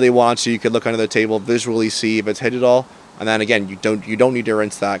 If you really want to, you could look under the table, visually see if it's hit at all. And then again, you don't need to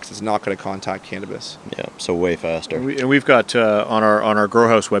rinse that because it's not going to contact cannabis. Yeah, so way faster. And we've got on our Grow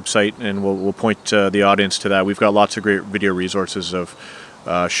House website, and we'll point the audience to that. We've got lots of great video resources of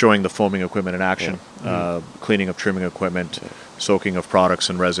showing the foaming equipment in action, cleaning of trimming equipment, soaking of products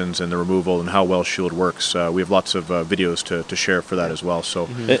and resins, and the removal, and how well Shield works. We have lots of videos to share for that as well. So,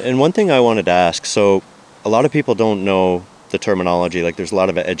 And one thing I wanted to ask, so a lot of people don't know the terminology, like there's a lot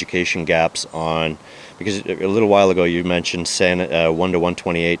of education gaps on, because a little while ago you mentioned 1 to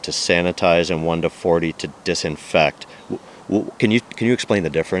 128 to sanitize and 1 to 40 to disinfect. Can you explain the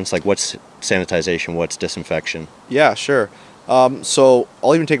difference? Like what's sanitization, what's disinfection? Yeah, sure. So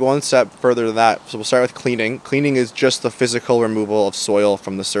I'll even take one step further than that. So we'll start with cleaning. Cleaning is just the physical removal of soil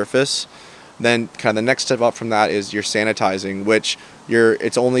from the surface. Then kind of the next step up from that is your sanitizing, which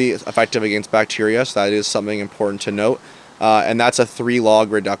it's only effective against bacteria, so that is something important to note. And that's a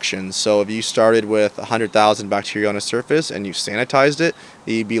 3-log reduction. So if you started with 100,000 bacteria on a surface and you sanitized it,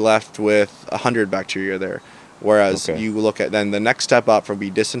 you'd be left with 100 bacteria there. Whereas you look at then the next step up from be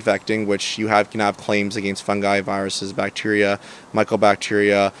disinfecting, which can have claims against fungi, viruses, bacteria,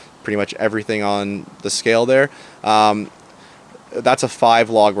 mycobacteria, pretty much everything on the scale there. That's a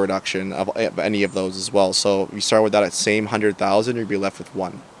 5-log reduction of any of those as well. So if you start with that at same 100,000, you'd be left with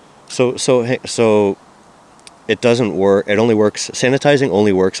 1. So it doesn't work. It only works. Sanitizing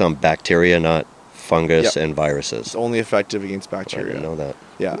only works on bacteria, not fungus and viruses. It's only effective against bacteria. I didn't know that.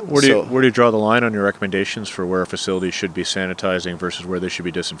 Yeah. where do you draw the line on your recommendations for where a facility should be sanitizing versus where they should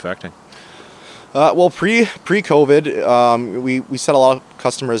be disinfecting? Well, pre-COVID, we set a lot of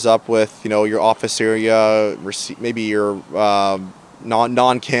customers up with your office area, maybe your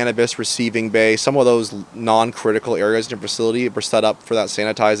non-cannabis receiving bay, some of those non-critical areas in your facility were set up for that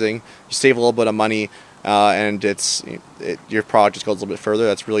sanitizing. You save a little bit of money. And your product just goes a little bit further.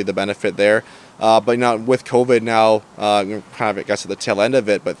 That's really the benefit there. But with COVID now, kind of I guess at the tail end of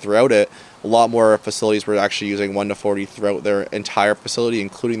it, but throughout it, a lot more facilities were actually using 1 to 40 throughout their entire facility,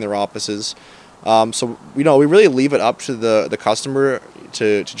 including their offices. So we really leave it up to the customer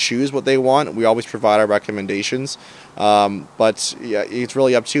to choose what they want. We always provide our recommendations, but yeah, it's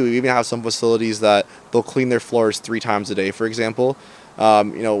really up to you. We even have some facilities that they'll clean their floors 3 times a day, for example.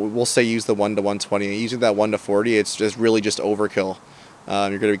 We'll say use the 1 to 120. Using that 1 to 40, it's just really just overkill.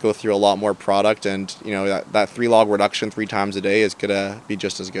 You're going to go through a lot more product, and that 3-log reduction 3 times a day is going to be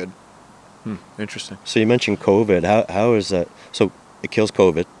just as good. Interesting. So you mentioned COVID. How is that? So it kills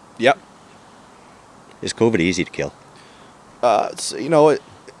COVID. Yep. Is COVID easy to kill?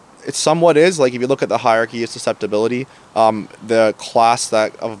 It somewhat is. Like if you look at the hierarchy of susceptibility, the class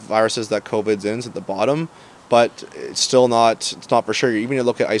of viruses that COVID's in is at the bottom. But it's not for sure. Even if you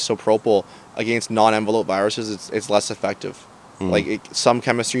look at isopropyl against non-envelope viruses, it's less effective. Like some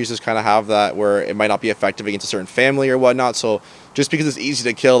chemistries just kind of have that where it might not be effective against a certain family or whatnot. So just because it's easy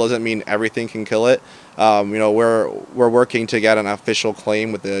to kill doesn't mean everything can kill it. We're working to get an official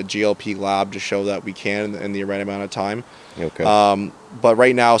claim with the GLP lab to show that we can in the right amount of time. Okay. But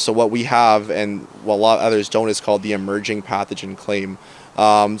right now, so what we have and what a lot of others don't is called the emerging pathogen claim.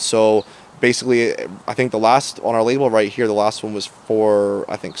 So basically, I think on our label right here, the last one was for,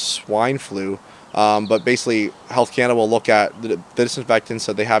 I think, swine flu. But basically, Health Canada will look at the disinfectants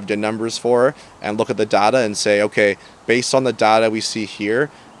that they have the numbers for and look at the data and say, okay, based on the data we see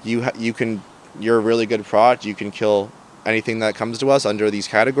here, you're a really good product. You can kill anything that comes to us under these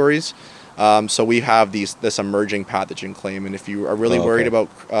categories. So we have this emerging pathogen claim, and if you are really worried about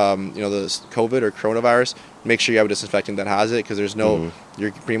the COVID or coronavirus, make sure you have a disinfectant that has it, because there's no,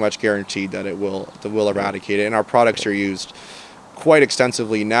 you're pretty much guaranteed that it will eradicate it. And our products are used quite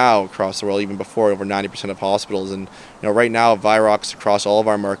extensively now across the world, even before over 90% of hospitals. And right now, Virox across all of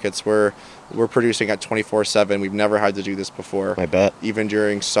our markets, we're producing at 24/7. We've never had to do this before. I bet. Even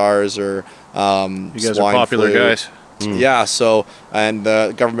during SARS or You guys swine are popular flu. guys. Yeah, so, and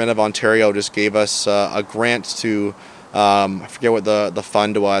the government of Ontario just gave us a grant to, I forget what the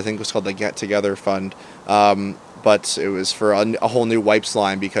fund was, I think it was called the Get Together Fund, but it was for a whole new wipes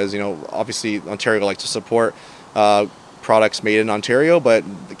line, because, obviously Ontario likes to support products made in Ontario, but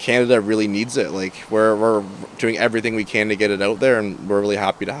Canada really needs it. Like, we're doing everything we can to get it out there, and we're really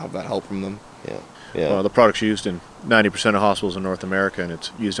happy to have that help from them. Yeah. Well, the product's used in 90% of hospitals in North America, and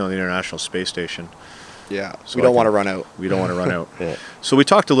it's used on the International Space Station. Yeah, So we I don't want to think run out. We don't want to run out. Yeah. So we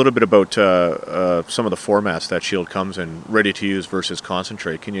talked a little bit about some of the formats that Shield comes in, ready to use versus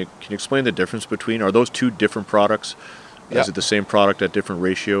concentrate. Can you explain the difference between? Are those two different products? Yeah. Is it the same product at different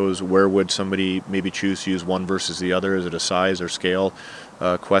ratios? Where would somebody maybe choose to use one versus the other? Is it a size or scale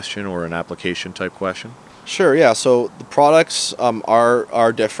question, or an application type question? Sure, yeah. So the products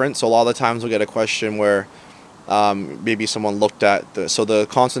are different. So a lot of the times we'll get a question where maybe someone looked at the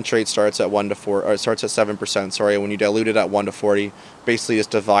concentrate starts at 1 to 4, or it starts at 7%. Sorry, when you dilute it at 1 to 40, basically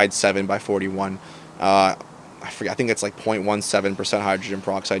just divide 7 by 41. I forget. I think it's like 0.17% hydrogen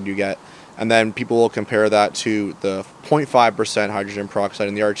peroxide you get, and then people will compare that to the 0.5% hydrogen peroxide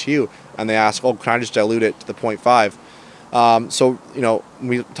in the RTU, and they ask, "Oh, can I just dilute it to the 0.5?" So when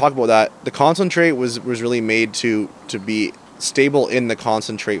we talk about that, the concentrate was really made to be stable in the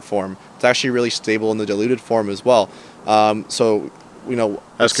concentrate form. It's actually really stable in the diluted form as well.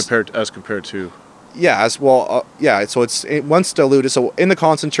 As compared to yeah, as well. So once diluted. So in the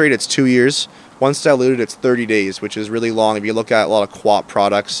concentrate, it's 2 years. Once diluted, it's 30 days, which is really long. If you look at a lot of co-op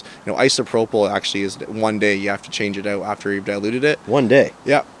products, isopropyl actually is 1 day. You have to change it out after you've diluted it. 1 day.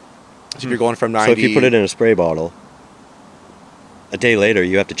 Yeah. So if you're going from 90. So if you put it in a spray bottle, a day later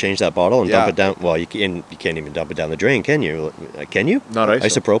you have to change that bottle and dump it down. Well, you can't even dump it down the drain, can you? Can you? Not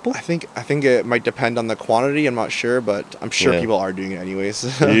isopropyl. I think it might depend on the quantity. I'm not sure, but I'm sure people are doing it anyways.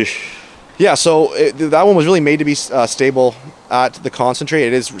 Yeah, so that one was really made to be stable at the concentrate.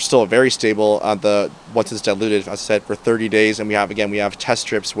 It is still very stable once it's diluted, as I said, for 30 days. And we have test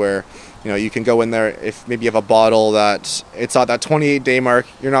strips where you can go in there, if maybe you have a bottle that it's at that 28-day mark,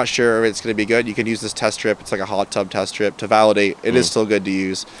 you're not sure if it's going to be good, you can use this test strip. It's like a hot tub test strip to validate it is still good to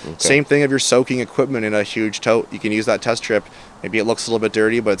use. Okay. Same thing if you're soaking equipment in a huge tote, you can use that test strip. Maybe it looks a little bit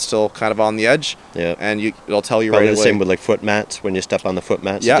dirty, but it's still kind of on the edge. Yeah. And it'll tell you Probably right away. the same with like foot mats. When you step on the foot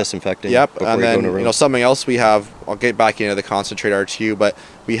mats, disinfecting. Yep. Before And you go in a then room. something else we have. I'll get back into the concentrate RTU, but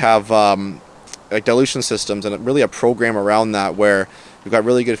we have like dilution systems and really a program around that where we've got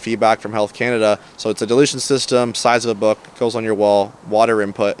really good feedback from Health Canada. So it's a dilution system, size of a book, goes on your wall, water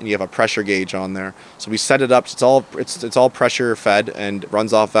input, and you have a pressure gauge on there. So we set it up. It's all pressure fed and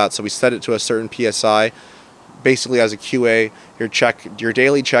runs off that. So we set it to a certain PSI. Basically, as a QA, your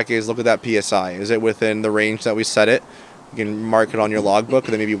daily check is look at that PSI. Is it within the range that we set it? You can mark it on your logbook,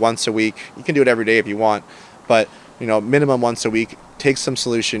 and then maybe once a week. You can do it every day if you want, but minimum once a week. Take some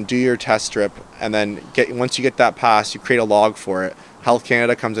solution, do your test strip, and then once you get that passed, you create a log for it. Health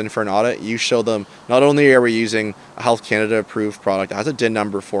Canada comes in for an audit. You show them not only are we using a Health Canada approved product that has a DIN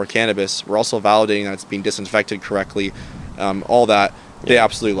number for cannabis, we're also validating that it's being disinfected correctly. All that they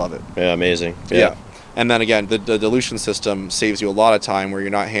absolutely love it. Yeah, amazing. Yeah. And then again, the dilution system saves you a lot of time where you're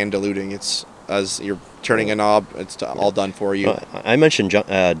not hand diluting. It's as you're turning a knob, it's all done for you. I mentioned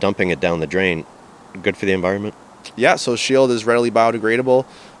dumping it down the drain. Good for the environment. Yeah, so Shield is readily biodegradable.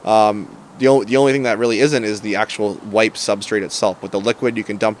 The only thing that really isn't is the actual wipe substrate itself. With the liquid, you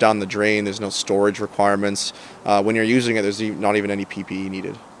can dump down the drain. There's no storage requirements. When you're using it, there's not even any PPE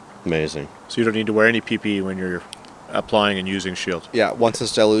needed. Amazing. So you don't need to wear any PPE when you're applying and using Shield. Yeah, once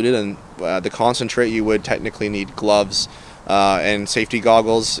it's diluted and the concentrate, you would technically need gloves and safety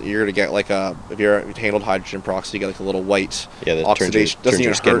goggles. You're gonna get if you're handled hydrogen peroxide, you get like a little white oxidation. Turns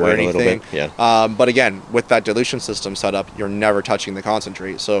your skin white a little bit. Yeah. But again, with that dilution system set up, you're never touching the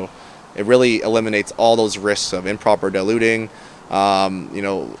concentrate, so it really eliminates all those risks of improper diluting.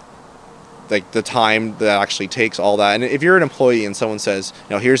 Like the time that actually takes all that. And if you're an employee and someone says,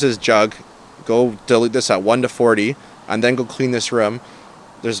 here's this jug, go dilute this at 1 to 40, and then go clean this room.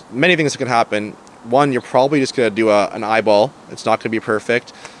 There's many things that can happen. One, you're probably just going to do an eyeball. It's not going to be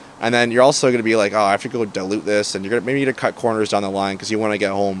perfect. And then you're also going to be like, I have to go dilute this. And you're going to maybe need to cut corners down the line because you want to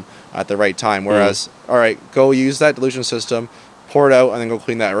get home at the right time. Whereas, all right, go use that dilution system, pour it out, and then go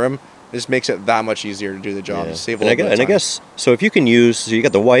clean that room. It just makes it that much easier to do the job. Yeah. Save a And little bit of time. I guess, so if you can use, so you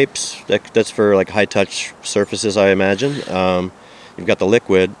got the wipes, that's for like high touch surfaces, I imagine. You've got the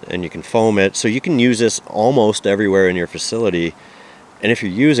liquid and you can foam it. So you can use this almost everywhere in your facility. And if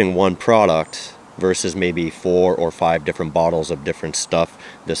you're using one product versus maybe 4 or 5 different bottles of different stuff,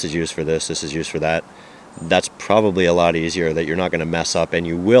 this is used for this is used for that, that's probably a lot easier, that you're not going to mess up and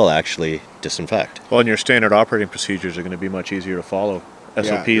you will actually disinfect. Well, and your standard operating procedures are going to be much easier to follow. SOPs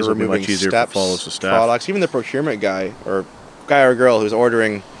you're will be removing much easier to steps, follow as a staff. products, even the procurement guy or girl who's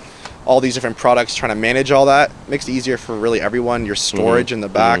ordering all these different products, trying to manage all that, makes it easier for really everyone. Your storage in the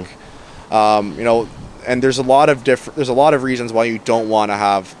back, you know, and there's a lot of reasons why you don't want to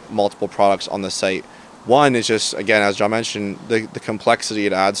have multiple products on the site. One is just, again, as John mentioned, the complexity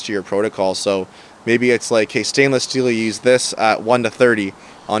it adds to your protocol. So maybe it's like, hey, stainless steel, you use this at 1 to 30.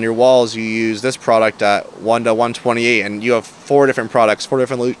 On your walls, you use this product at 1 to 128, and you have 4 different products, 4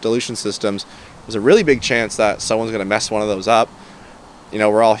 different dilution systems. There's a really big chance that someone's going to mess one of those up. You know,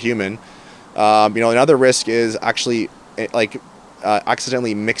 we're all human. You know, another risk is actually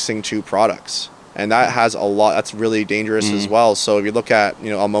accidentally mixing 2 products, and that has a lot. That's really dangerous as well. So if you look at,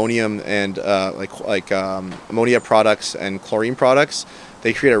 you know, ammonium and ammonia products and chlorine products,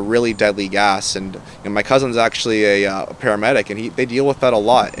 they create a really deadly gas. And you know, my cousin's actually a paramedic, and they deal with that a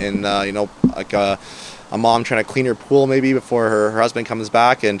lot. And you know, like a mom trying to clean her pool maybe before her husband comes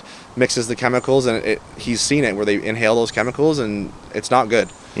back and mixes the chemicals, and he's seen it where they inhale those chemicals and it's not good.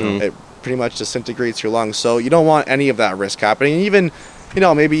 It pretty much disintegrates your lungs. So you don't want any of that risk happening. And even, you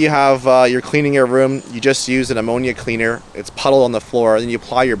know, maybe you have you're cleaning your room, you just use an ammonia cleaner, it's puddled on the floor, and then you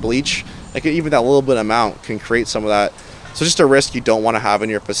apply your bleach. Like, even that little bit amount can create some of that. So just a risk you don't want to have in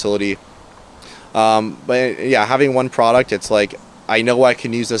your facility. But yeah, having one product, it's like, I know I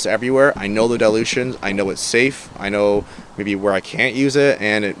can use this everywhere. I know the dilutions. I know it's safe. I know maybe where I can't use it,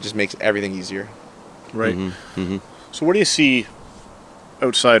 and it just makes everything easier. Right. So what do you see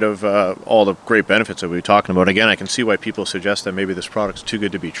outside of all the great benefits that we've been talking about? Again, I can see why people suggest that maybe this product's too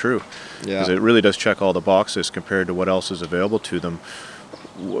good to be true. Yeah. Because it really does check all the boxes compared to what else is available to them.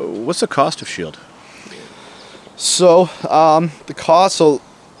 What's the cost of Shield? So the cost. So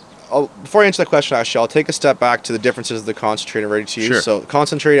before I answer that question, actually, I'll take a step back to the differences of the concentrate and ready to use. Sure. So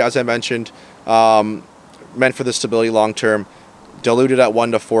concentrate, as I mentioned, meant for the stability long term. Diluted at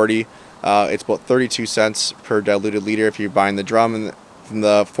 1 to 40, it's about 32 cents per diluted liter if you're buying the drum, and from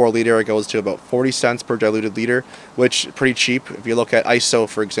the 4 liter it goes to about 40 cents per diluted liter, which is pretty cheap. If you look at ISO,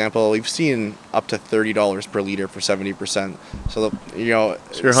 for example, we've seen up to $30 per liter for 70%. So you know,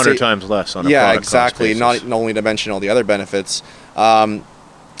 So you're 100 times less on a yeah, product exactly. cost basis. Not only to mention all the other benefits. And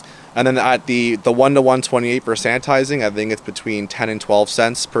then at the 1 to 128 for sanitizing, I think it's between 10 and 12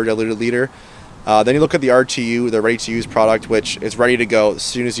 cents per diluted liter. Then you look at the RTU, the ready-to-use product, which is ready to go. As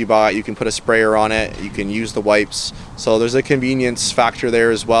soon as you buy it, you can put a sprayer on it. You can use the wipes. So there's a convenience factor there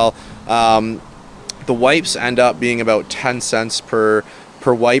as well. The wipes end up being about 10 cents per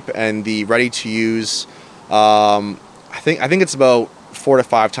wipe, and the ready-to-use, I think it's about 4 to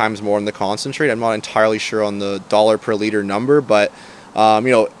 5 times more in the concentrate. I'm not entirely sure on the dollar per liter number, but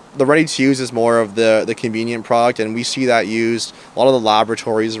you know, the ready-to-use is more of the convenient product, and we see that used. A lot of the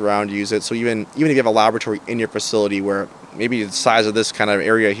laboratories around use it. So even if you have a laboratory in your facility where maybe the size of this kind of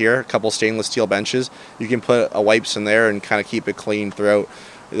area here, a couple stainless steel benches, you can put a wipes in there and kind of keep it clean throughout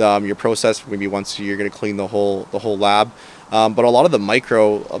your process. Maybe once you're going to clean the whole lab. But a lot of the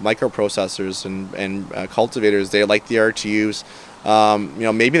microprocessors and cultivators, they like the RTUs. You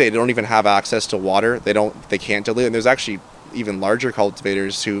know, maybe they don't even have access to water. They can't dilute. And there's actually even larger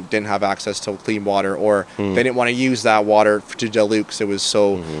cultivators who didn't have access to clean water, or they didn't want to use that water to dilute because it was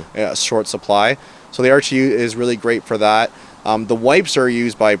so short supply. So the RTU is really great for that. The wipes are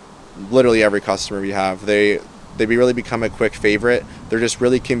used by literally every customer we have. They really become a quick favorite. They're just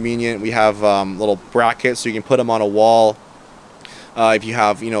really convenient. We have little brackets so you can put them on a wall. If you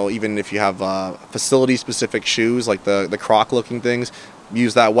have, you know, even if you have facility specific shoes, like the croc looking things,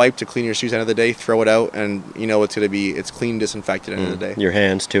 use that wipe to clean your shoes at the end of the day, throw it out, and you know it's clean, disinfected at the end of the day. Your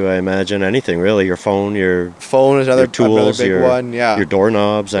hands too, I imagine. Anything really. Your phone is another tools, big one. Yeah. Your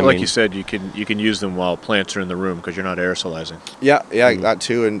doorknobs. Well, like you said, you can use them while plants are in the room because you're not aerosolizing. Yeah, that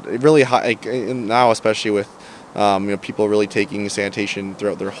too, and it really now, especially with you know, people really taking sanitation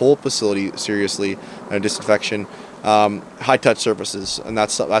throughout their whole facility seriously, disinfection. High touch surfaces, and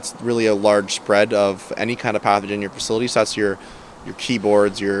that's really a large spread of any kind of pathogen in your facility. So that's your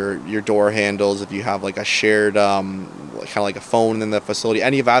keyboards, your door handles. If you have like a shared kind of like a phone in the facility,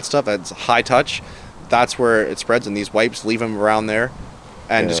 any of that stuff that's high touch, that's where it spreads. And these wipes, leave them around there,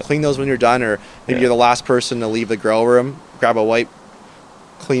 and just clean those when you're done. Or maybe you're the last person to leave the grow room, grab a wipe,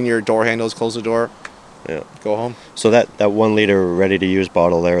 clean your door handles, close the door, Yeah. go home. So that 1 liter ready to use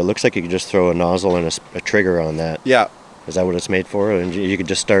bottle there, it looks like you can just throw a nozzle and a trigger on that. Yeah. Is that what it's made for? And you could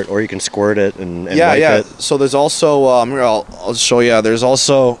just start, or you can squirt it and Yeah, wipe yeah. it. So there's also here, I'll show you. There's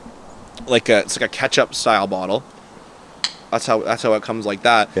also it's like a ketchup style bottle. That's how it comes like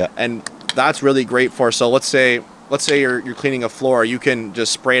that. Yeah. And that's really great for, so let's say you're cleaning a floor, you can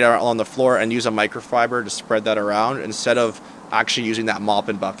just spray it out on the floor and use a microfiber to spread that around instead of actually using that mop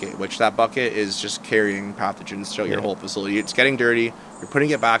and bucket, which that bucket is just carrying pathogens throughout your whole facility. It's getting dirty. You're putting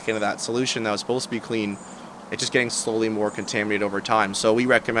it back into that solution that was supposed to be clean. It's just getting slowly more contaminated over time. So we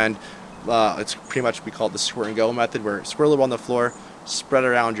recommend, it's pretty much, we call it the squirt and go method, where squirt a little on the floor, spread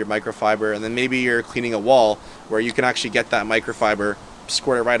around your microfiber, and then maybe you're cleaning a wall where you can actually get that microfiber,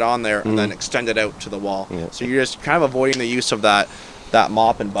 squirt it right on there, and then extend it out to the wall. Yeah. So you're just kind of avoiding the use of that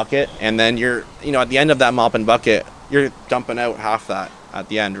mop and bucket, and then you're, at the end of that mop and bucket, you're dumping out half that at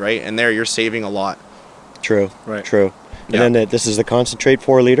the end, right? And there you're saving a lot. True. Right. True. And Yeah. then this is the concentrate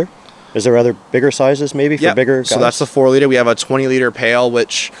 4 liter. Is there other bigger sizes maybe for bigger guys? So that's the 4 liter. We have a 20 liter pail,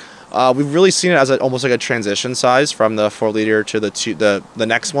 which we've really seen it as almost like a transition size from the 4 liter to the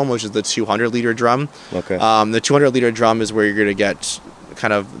next one, which is the 200 liter drum. Okay. The 200 liter drum is where you're going to get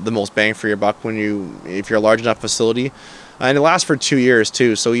kind of the most bang for your buck if you're a large enough facility. And it lasts for 2 years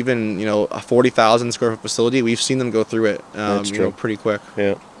too. So even, a 40,000 square foot facility, we've seen them go through it, That's true. pretty quick.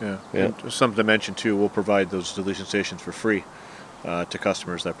 Yeah. Yeah. Yeah. And something to mention too, we'll provide those dilution stations for free to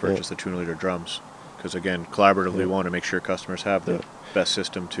customers that purchase the 200 liter drums. Because again, collaboratively, we want to make sure customers have the best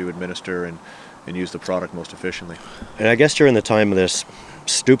system to administer and use the product most efficiently. And I guess during the time of this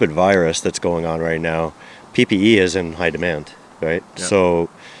stupid virus that's going on right now, PPE is in high demand, right? Yeah. So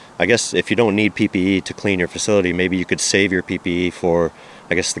I guess if you don't need PPE to clean your facility, maybe you could save your PPE for,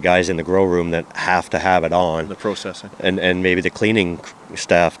 I guess, the guys in the grow room that have to have it on. The processing. And maybe the cleaning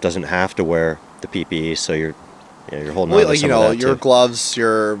staff doesn't have to wear the PPE, so you're holding on Well, to some of that your too. gloves,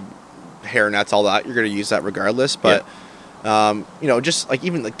 your hair nets, all that, you're going to use that regardless. But, just like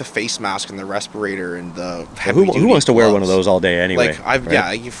even like the face mask and the respirator and the Who wants to wear one of those all day anyway?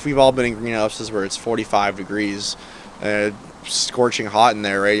 Like if we've all been in greenhouses where it's 45 degrees, scorching hot in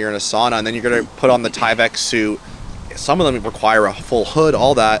there, right? You're in a sauna, and then you're going to put on the Tyvek suit. Some of them require a full hood,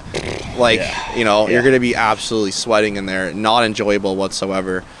 all that. You're going to be absolutely sweating in there. Not enjoyable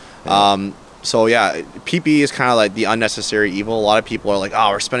whatsoever. So yeah, PPE is kind of like the unnecessary evil. A lot of people are like, oh,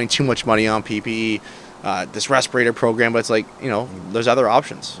 we're spending too much money on PPE, this respirator program, but it's like, there's other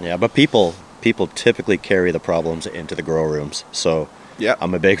options. Yeah, but people typically carry the problems into the grow rooms. So Yeah,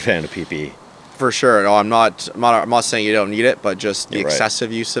 I'm a big fan of PPE. for sure. No, I'm not saying you don't need it, but just the You're right.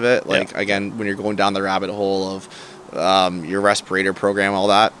 excessive use of it. Like again, when you're going down the rabbit hole of your respirator program, all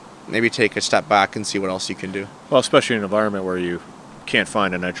that, maybe take a step back and see what else you can do. Well, especially in an environment where you can't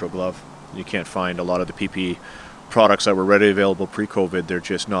find a nitrile glove. You can't find a lot of the PPE products that were readily available pre-COVID. They're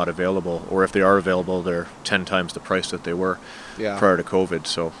just not available. Or if they are available, they're 10 times the price that they were prior to COVID.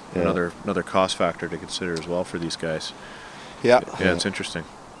 So Yeah. another cost factor to consider as well for these guys. Yeah. Yeah, it's interesting.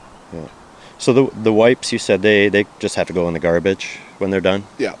 So the wipes, you said they just have to go in the garbage when they're done?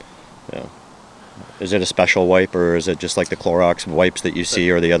 Yeah. Yeah. Is it a special wipe, or is it just like the Clorox wipes that you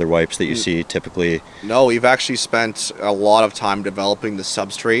see, or the other wipes that you see typically? No, we've actually spent a lot of time developing the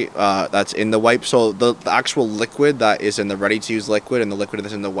substrate that's in the wipe. So the actual liquid that is in the ready-to-use liquid and the liquid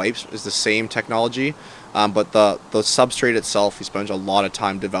that's in the wipes is the same technology, but the substrate itself we spent a lot of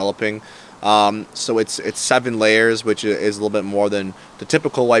time developing. So it's 7 layers, which is a little bit more than the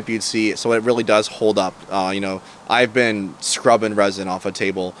typical wipe you'd see. So it really does hold up. I've been scrubbing resin off a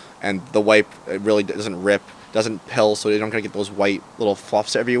table, and the wipe, it really doesn't rip, doesn't pill, so you're not gonna get those white little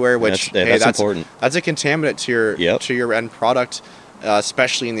fluffs everywhere. Which that's important. That's a contaminant to your end product,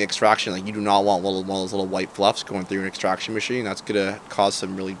 especially in the extraction. Like you do not want one of those little white fluffs going through an extraction machine. That's gonna cause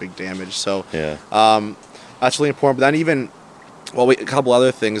some really big damage. So Yeah. that's really important. But then a couple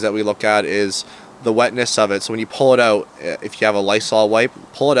other things that we look at is the wetness of it. So when you pull it out, if you have a Lysol wipe,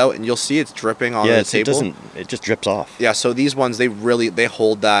 pull it out and you'll see it's dripping on the table. It just drips off. Yeah, so these ones, they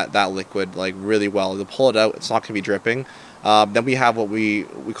hold that liquid like really well. You pull it out, it's not going to be dripping. Then we have what we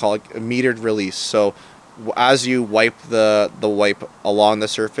call a metered release. So as you wipe the wipe along the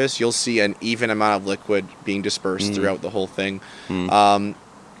surface, you'll see an even amount of liquid being dispersed throughout the whole thing.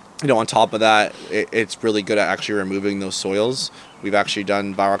 On top of that, it's really good at actually removing those soils. We've actually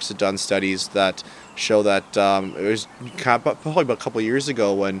Biox has done studies that show that it was probably about a couple of years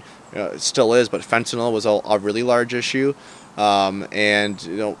ago when it still is, but fentanyl was a really large issue. And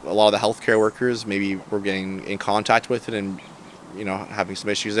a lot of the healthcare workers maybe were getting in contact with it and having some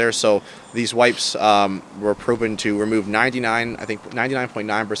issues there. So these wipes were proven to remove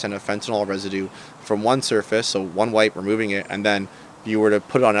 99.9% of fentanyl residue from one surface. So one wipe removing it, and then if you were to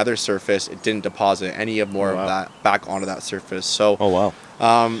put it on another surface, it didn't deposit any of more of that back onto that surface. So Oh wow.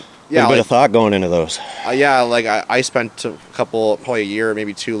 yeah, a bit of thought going into those. I spent probably a year,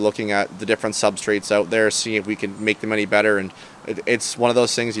 maybe two, looking at the different substrates out there, seeing if we could make them any better. And it's one of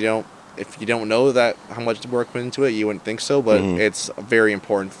those things if you don't know that how much work went into it, you wouldn't think so. But it's very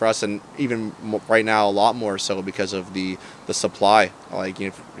important for us, and even right now, a lot more so because of the supply. Like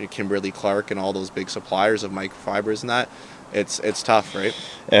Kimberly Clark and all those big suppliers of microfibers and that. It's tough, right?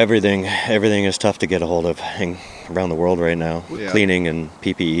 Everything is tough to get a hold of around the world right now. Yeah. Cleaning and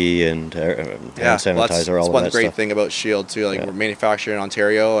PPE and hand sanitizer, well, that's all of one that great stuff. thing about Shield too. Like we're manufactured in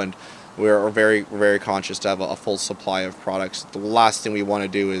Ontario, and we're very conscious to have a full supply of products. The last thing we want to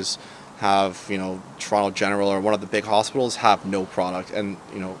do is have Toronto General or one of the big hospitals have no product, and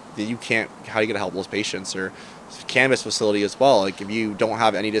you can't. How do you get to help those patients? Or cannabis facility as well. Like if you don't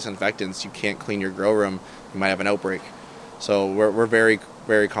have any disinfectants, you can't clean your grow room. You might have an outbreak. So we're very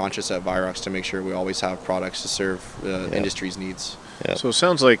conscious at Virox to make sure we always have products to serve the industry's needs. Yeah. So it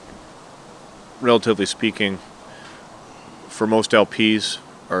sounds like, relatively speaking, for most LPs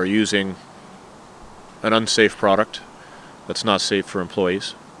are using an unsafe product that's not safe for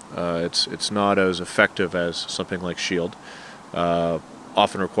employees. It's not as effective as something like Shield.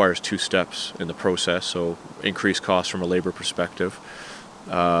 Often requires 2 steps in the process, so increased costs from a labor perspective.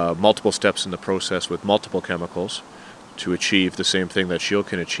 Multiple steps in the process with multiple chemicals to achieve the same thing that Shield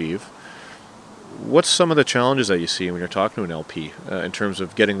can achieve. What's some of the challenges that you see when you're talking to an LP in terms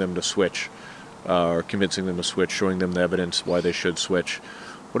of getting them to switch or convincing them to switch, showing them the evidence why they should switch?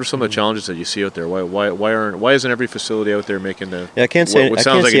 What are some of the challenges that you see out there? Why isn't every facility out there making the I can't say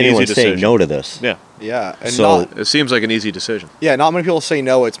anyone saying no to this. Yeah, and So- It seems like an easy decision. not many people say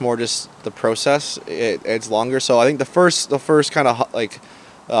no. It's more just the process. It's longer. So I think the first kind of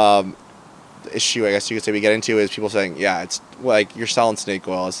issue, I guess you could say, we get into is people saying, it's like you're selling snake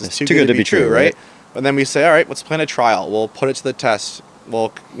oil. This is too good to be true, right? And then we say, all right, let's plan a trial. We'll put it to the test.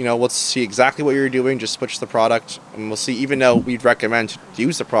 Well, let's see exactly what you're doing. Just switch the product, and we'll see. Even though we'd recommend to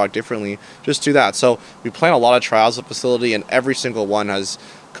use the product differently, just do that. So we plan a lot of trials at the facility, and every single one has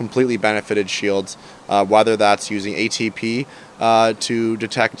completely benefited Shields. Whether that's using ATP to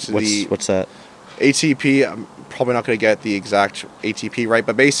detect What's that? ATP. I'm probably not going to get the exact ATP right,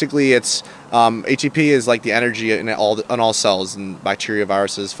 but basically it's ATP is like the energy in all cells, and bacteria,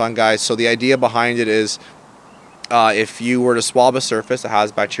 viruses, fungi. So the idea behind it is if you were to swab a surface that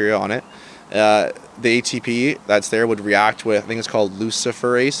has bacteria on it, the ATP that's there would react with, I think it's called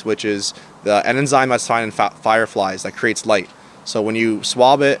luciferase, which is an enzyme that's found in fireflies that creates light. So when you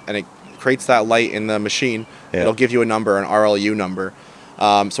swab it and it creates that light in the machine, it'll give you a number, an RLU number.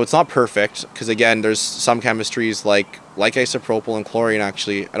 So it's not perfect because, again, there's some chemistries like isopropyl and chlorine.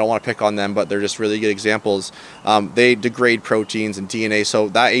 Actually, I don't want to pick on them, but they're just really good examples. They degrade proteins and DNA. So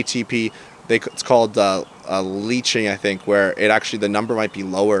that ATP, it's called leaching, I think, where the number might be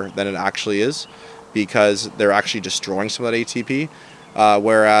lower than it actually is because they're actually destroying some of that ATP.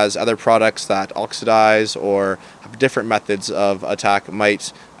 Whereas other products that oxidize or have different methods of attack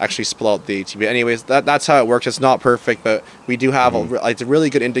might actually spill out the ATP. Anyways, that's how it works. It's not perfect, but we do have it's a really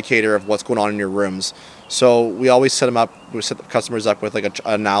good indicator of what's going on in your rooms. So we always set the customers up with like an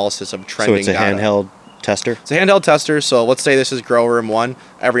analysis of trending So it's a data. handheld tester? It's a handheld tester. So let's say this is grow room 1.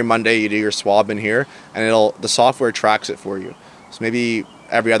 Every Monday you do your swab in here, and the software tracks it for you. So maybe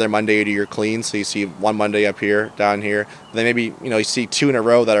every other Monday you do your clean. So you see one Monday up here, down here. Then maybe you see 2 in a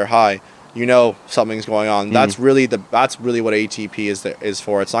row that are high. Something's going on. That's really what ATP is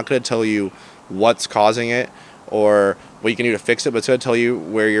for. It's not going to tell you what's causing it or what you can do to fix it, but it's going to tell you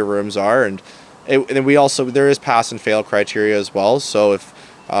where your rooms are. And then there is pass and fail criteria as well. So if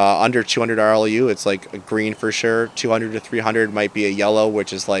under 200 RLU, it's like a green for sure. 200 to 300 might be a yellow,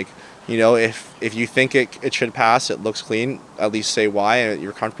 which is like, if you think it should pass, it looks clean, at least say why, and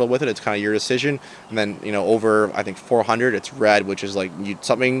you're comfortable with it, it's kind of your decision. And then, over, I think, 400, it's red, which is like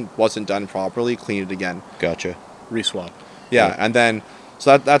something wasn't done properly, clean it again. Gotcha. Reswap. Yeah, and then,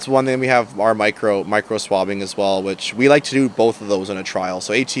 so that's one thing. We have our micro swabbing as well, which we like to do both of those in a trial.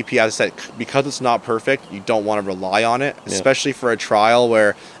 So ATP, as I said, because it's not perfect, you don't want to rely on it, especially for a trial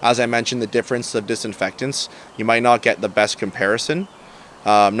where, as I mentioned, the difference of disinfectants, you might not get the best comparison.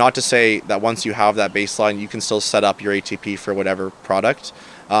 Not to say that once you have that baseline, you can still set up your ATP for whatever product,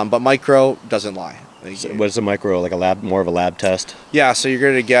 but micro doesn't lie. What is a micro? Like more of a lab test? Yeah, so you're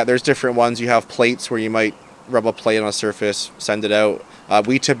going to there's different ones. You have plates where you might rub a plate on a surface, send it out.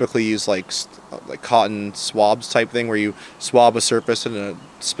 We typically use like cotton swabs type thing, where you swab a surface in a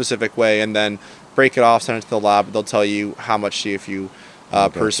specific way and then break it off, send it to the lab. They'll tell you how much CFU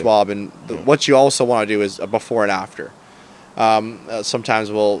per swab. And what you also want to do is a before and after.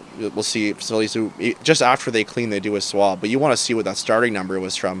 Sometimes we'll see facilities who just after they clean, they do a swab, but you want to see what that starting number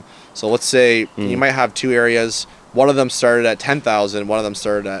was from. So let's say you might have two areas. One of them started at 10,000, one of them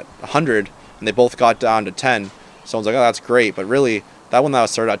started at 100, and they both got down to 10. Someone's like, oh, that's great, but really that one that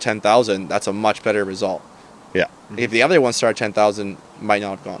started at 10,000, that's a much better result. Yeah. If the other one started at 10,000, might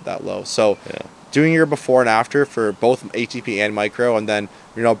not have gone that low. So doing your before and after for both ATP and micro, and then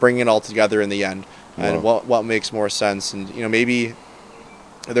bringing it all together in the end. And what makes more sense. And maybe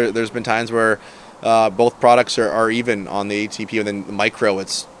there's been times where both products are even on the ATP, and then the micro,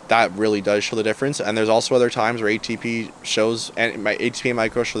 that really does show the difference. And there's also other times where ATP shows, and my ATP and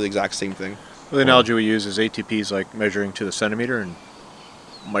micro show the exact same thing. Well, the analogy we use is ATP is like measuring to the centimeter, and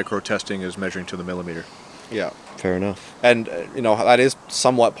micro testing is measuring to the millimeter. Yeah. Fair enough. And that is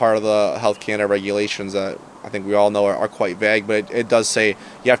somewhat part of the Health Canada regulations that I think we all know are quite vague, but it does say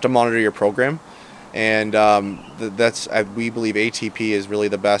you have to monitor your program. And we believe ATP is really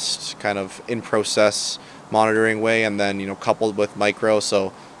the best kind of in-process monitoring way, and then coupled with micro.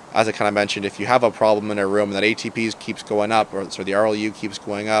 So as I kind of mentioned, if you have a problem in a room and that ATP keeps going up, or the RLU keeps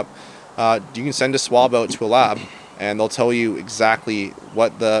going up, you can send a swab out to a lab, and they'll tell you exactly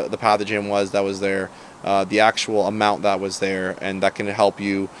what the pathogen was that was there, the actual amount that was there, and that can help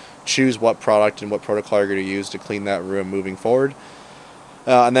you choose what product and what protocol you're going to use to clean that room moving forward.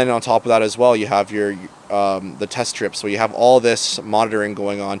 And then on top of that as well, you have your the test strips. So you have all this monitoring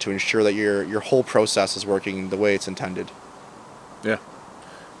going on to ensure that your whole process is working the way it's intended. Yeah,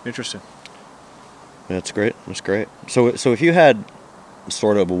 interesting. That's great. That's great. So if you had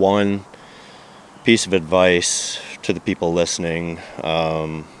sort of one piece of advice to the people listening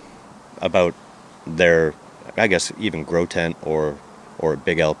about their, I guess, even grow tent or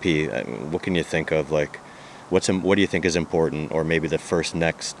big LP, what can you think of? Like, what do you think is important, or maybe the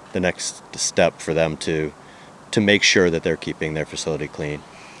next step for them to make sure that they're keeping their facility clean?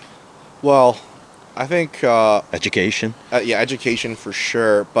 Well, I think education. Yeah, education for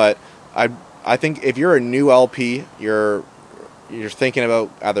sure. But I think if you're a new LP, you're thinking about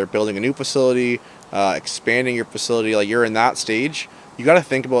either building a new facility, expanding your facility, like you're in that stage, you got to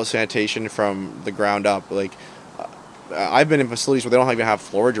think about sanitation from the ground up. Like, I've been in facilities where they don't even have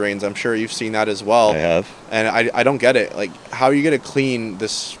floor drains. I'm sure you've seen that as well. I have. And I don't get it. Like, how are you going to clean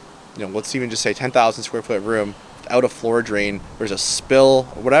this, let's even just say 10,000 square foot room without a floor drain? There's a spill,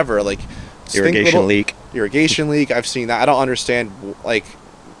 whatever. Like, irrigation leak. Irrigation leak. I've seen that. I don't understand, like,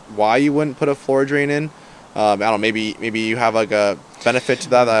 why you wouldn't put a floor drain in. I don't know, maybe you have like a benefit to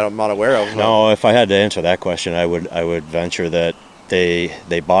that I'm not aware of. No, if I had to answer that question, I would venture that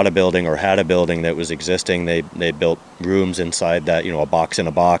they bought a building or had a building that was existing. They built rooms inside that, a box in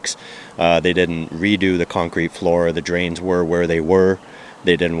a box. They didn't redo the concrete floor. The drains were where they were.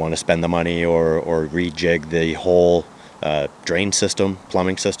 They didn't want to spend the money or rejig the whole drain system,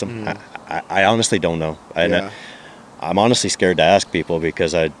 plumbing system. I honestly don't know. I'm honestly scared to ask people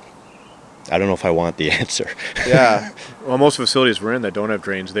because I don't know if I want the answer. Yeah. Well, most facilities we're in that don't have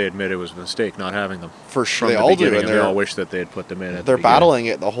drains, they admit it was a mistake not having them. For sure, From they the all do, beginning, and they all wish that they had put them in. They're battling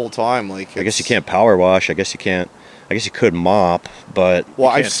it the whole time. Like, I guess you can't power wash. I guess you could mop, but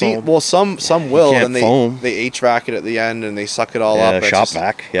I've seen. Well, some will, and they foam. they HVAC it at the end and they suck it all up. Shop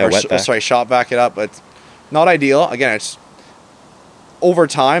vac. Yeah, wet vac. Sorry, shop vac it up. But it's not ideal. Again, it's over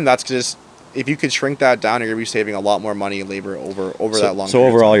time. That's just, if you could shrink that down, you're going to be saving a lot more money and labor over that long. So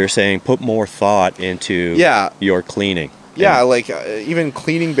overall, you're saying put more thought into your cleaning. Yeah, like even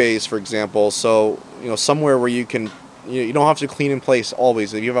cleaning bays, for example. So somewhere where you can, you don't have to clean in place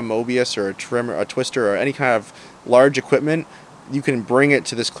always. If you have a Mobius or a trimmer, a twister, or any kind of large equipment, you can bring it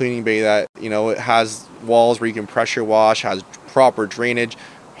to this cleaning bay that it has walls where you can pressure wash, has proper drainage,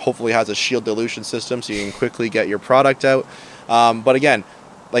 hopefully has a shield dilution system so you can quickly get your product out. But again,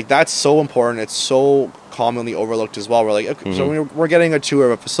 like, that's so important. It's so commonly overlooked as well. We're like, okay, so when we're getting a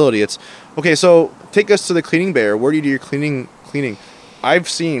tour of a facility, it's okay. So take us to the cleaning bay, or where do you do your cleaning? I've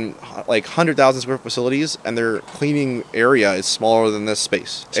seen like 100,000 square facilities, and their cleaning area is smaller than this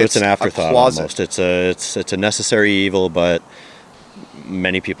space. So it's an afterthought almost. It's a necessary evil, but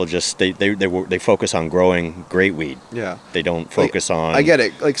many people just they focus on growing great weed. Yeah. They don't focus on. I get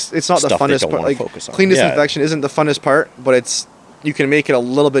it. Like, it's not the funnest part. Like, clean disinfection isn't the funnest part, but you can make it a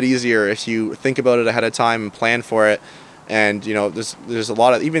little bit easier if you think about it ahead of time and plan for it. And there's a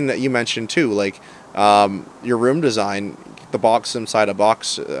lot of, even that you mentioned too, like your room design, the box inside a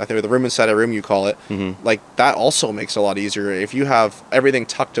box, I think the room inside a room you call it, like that also makes it a lot easier. If you have everything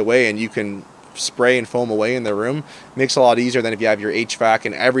tucked away and you can spray and foam away in the room, it makes it a lot easier than if you have your HVAC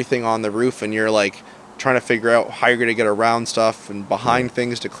and everything on the roof and you're like trying to figure out how you're going to get around stuff and behind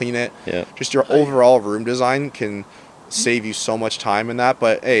things to clean it. Yeah. Just your overall room design can save you so much time in that.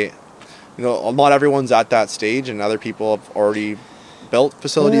 But hey, you know, not everyone's at that stage, and other people have already built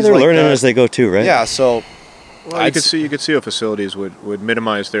facilities. They're like learning that. as they go too, right? Yeah, so Well, you could see how facilities would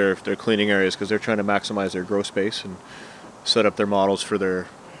minimize their cleaning areas because they're trying to maximize their grow space and set up their models for their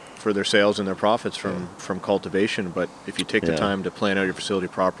sales and their profits from cultivation. But if you take the time to plan out your facility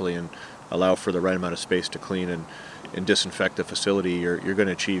properly and allow for the right amount of space to clean and disinfect the facility, you're going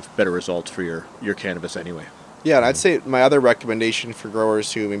to achieve better results for your cannabis anyway. yeah, and I'd say my other recommendation for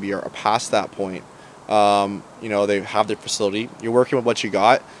growers who maybe are past that point, you know, they have their facility, you're working with what you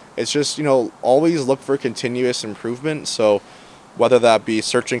got. It's just, you know, always look for continuous improvement. So whether that be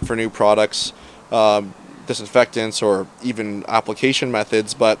searching for new products, disinfectants, or even application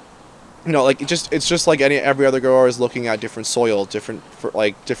methods, but you know, like it's just like every other grower is looking at different soil, different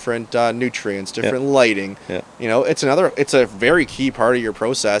nutrients, different lighting. Yeah. You know, it's a very key part of your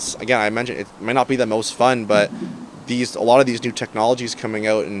process. Again, I mentioned it might not be the most fun, but a lot of these new technologies coming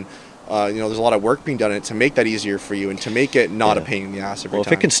out, and you know, there's a lot of work being done in it to make that easier for you and to make it not a pain in the ass every Well,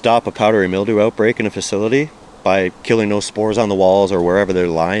 time. if it can stop a powdery mildew outbreak in a facility by killing those spores on the walls or wherever they're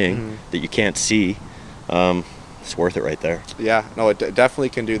lying that you can't see, it's worth it right there. Yeah, no, it definitely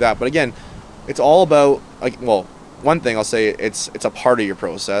can do that. But again, it's all about, like, well, one thing I'll say, it's a part of your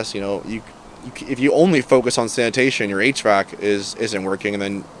process. You know, if you only focus on sanitation, your HVAC isn't working, and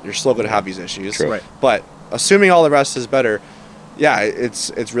then you're still going to have these issues. True. Right. But assuming all the rest is better, yeah,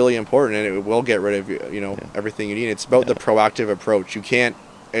 it's really important, and it will get rid of everything you need. It's about the proactive approach. You can't.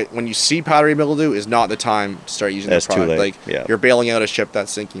 When you see powdery mildew, is not the time to start using That's the product. too late. Like you're bailing out a ship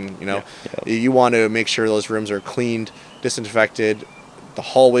that's sinking. You know, you want to make sure those rooms are cleaned, disinfected. The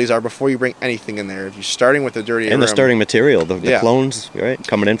hallways are before you bring anything in there. If you're starting with a dirty room, And the starting material, the clones, right,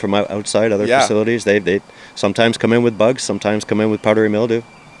 coming in from outside other facilities, they sometimes come in with bugs, sometimes come in with powdery mildew.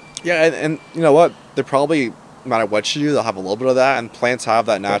 Yeah, and you know what? They're probably, no matter what you do, they'll have a little bit of that, and plants have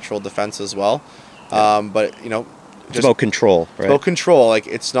that natural defense as well. But you know, It's about control, right? It's about control. Like,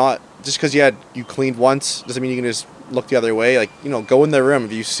 it's not just because you cleaned once doesn't mean you can just look the other way. Like, you know, go in the room.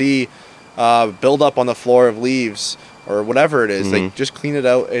 If you see build up on the floor of leaves or whatever it is, like, just clean it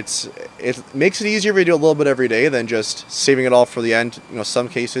out. It makes it easier if you do a little bit every day than just saving it all for the end. You know, some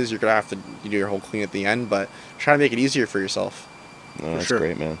cases you're gonna have to do your whole clean at the end, but try to make it easier for yourself. No, that's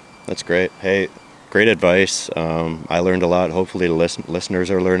great, man. That's great. Hey, great advice. I learned a lot. Hopefully the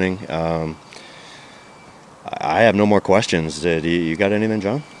listeners are learning. I have no more questions. You got anything,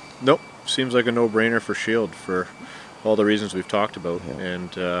 John? Nope. Seems like a no-brainer for Shield for all the reasons we've talked about.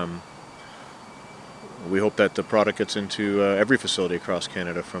 And we hope that the product gets into every facility across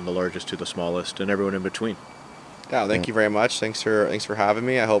Canada, from the largest to the smallest, and everyone in between. Yeah, thank you very much. Thanks for having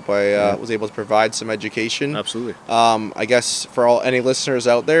me. I hope I was able to provide some education. Absolutely. I guess for any listeners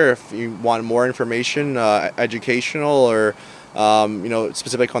out there, if you want more information, educational or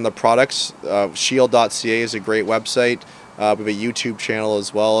specific on the products, shield.ca is a great website. We have a YouTube channel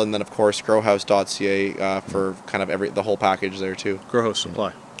as well, and then of course growhouse.ca for kind of the whole package there too. Growhouse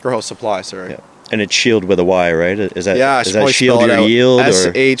Supply. Growhouse Supply, sorry. Yeah. And it's Shield with a Y, right? Is that probably Shield spell it Your out. Yield?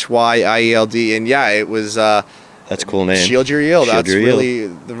 SHYIELD, and yeah, it was. That's a cool name. Shield Your Yield. Shield That's Your really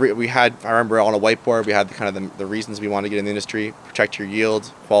we had. I remember on a whiteboard we had the reasons we want to get in the industry: protect your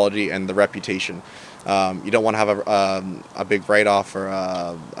yield, quality, and the reputation. You don't want to have a big write-off or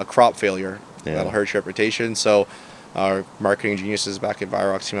a crop failure. That'll hurt your reputation. So our marketing geniuses back at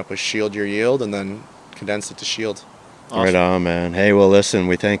Virox came up with Shield Your Yield, and then condensed it to Shield. Awesome. Right on, man. Hey, well, listen,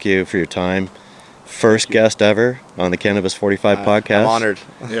 we thank you for your time. First guest ever on the Cannabis 45 podcast. I'm honored.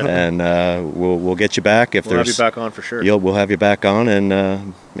 Yeah. And we'll get you back if We'll have there's. you back on for sure. We'll have you back on,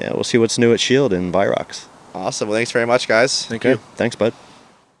 and we'll see what's new at Shield and Virox. Awesome. Well, thanks very much, guys. Thank you. Thanks, bud.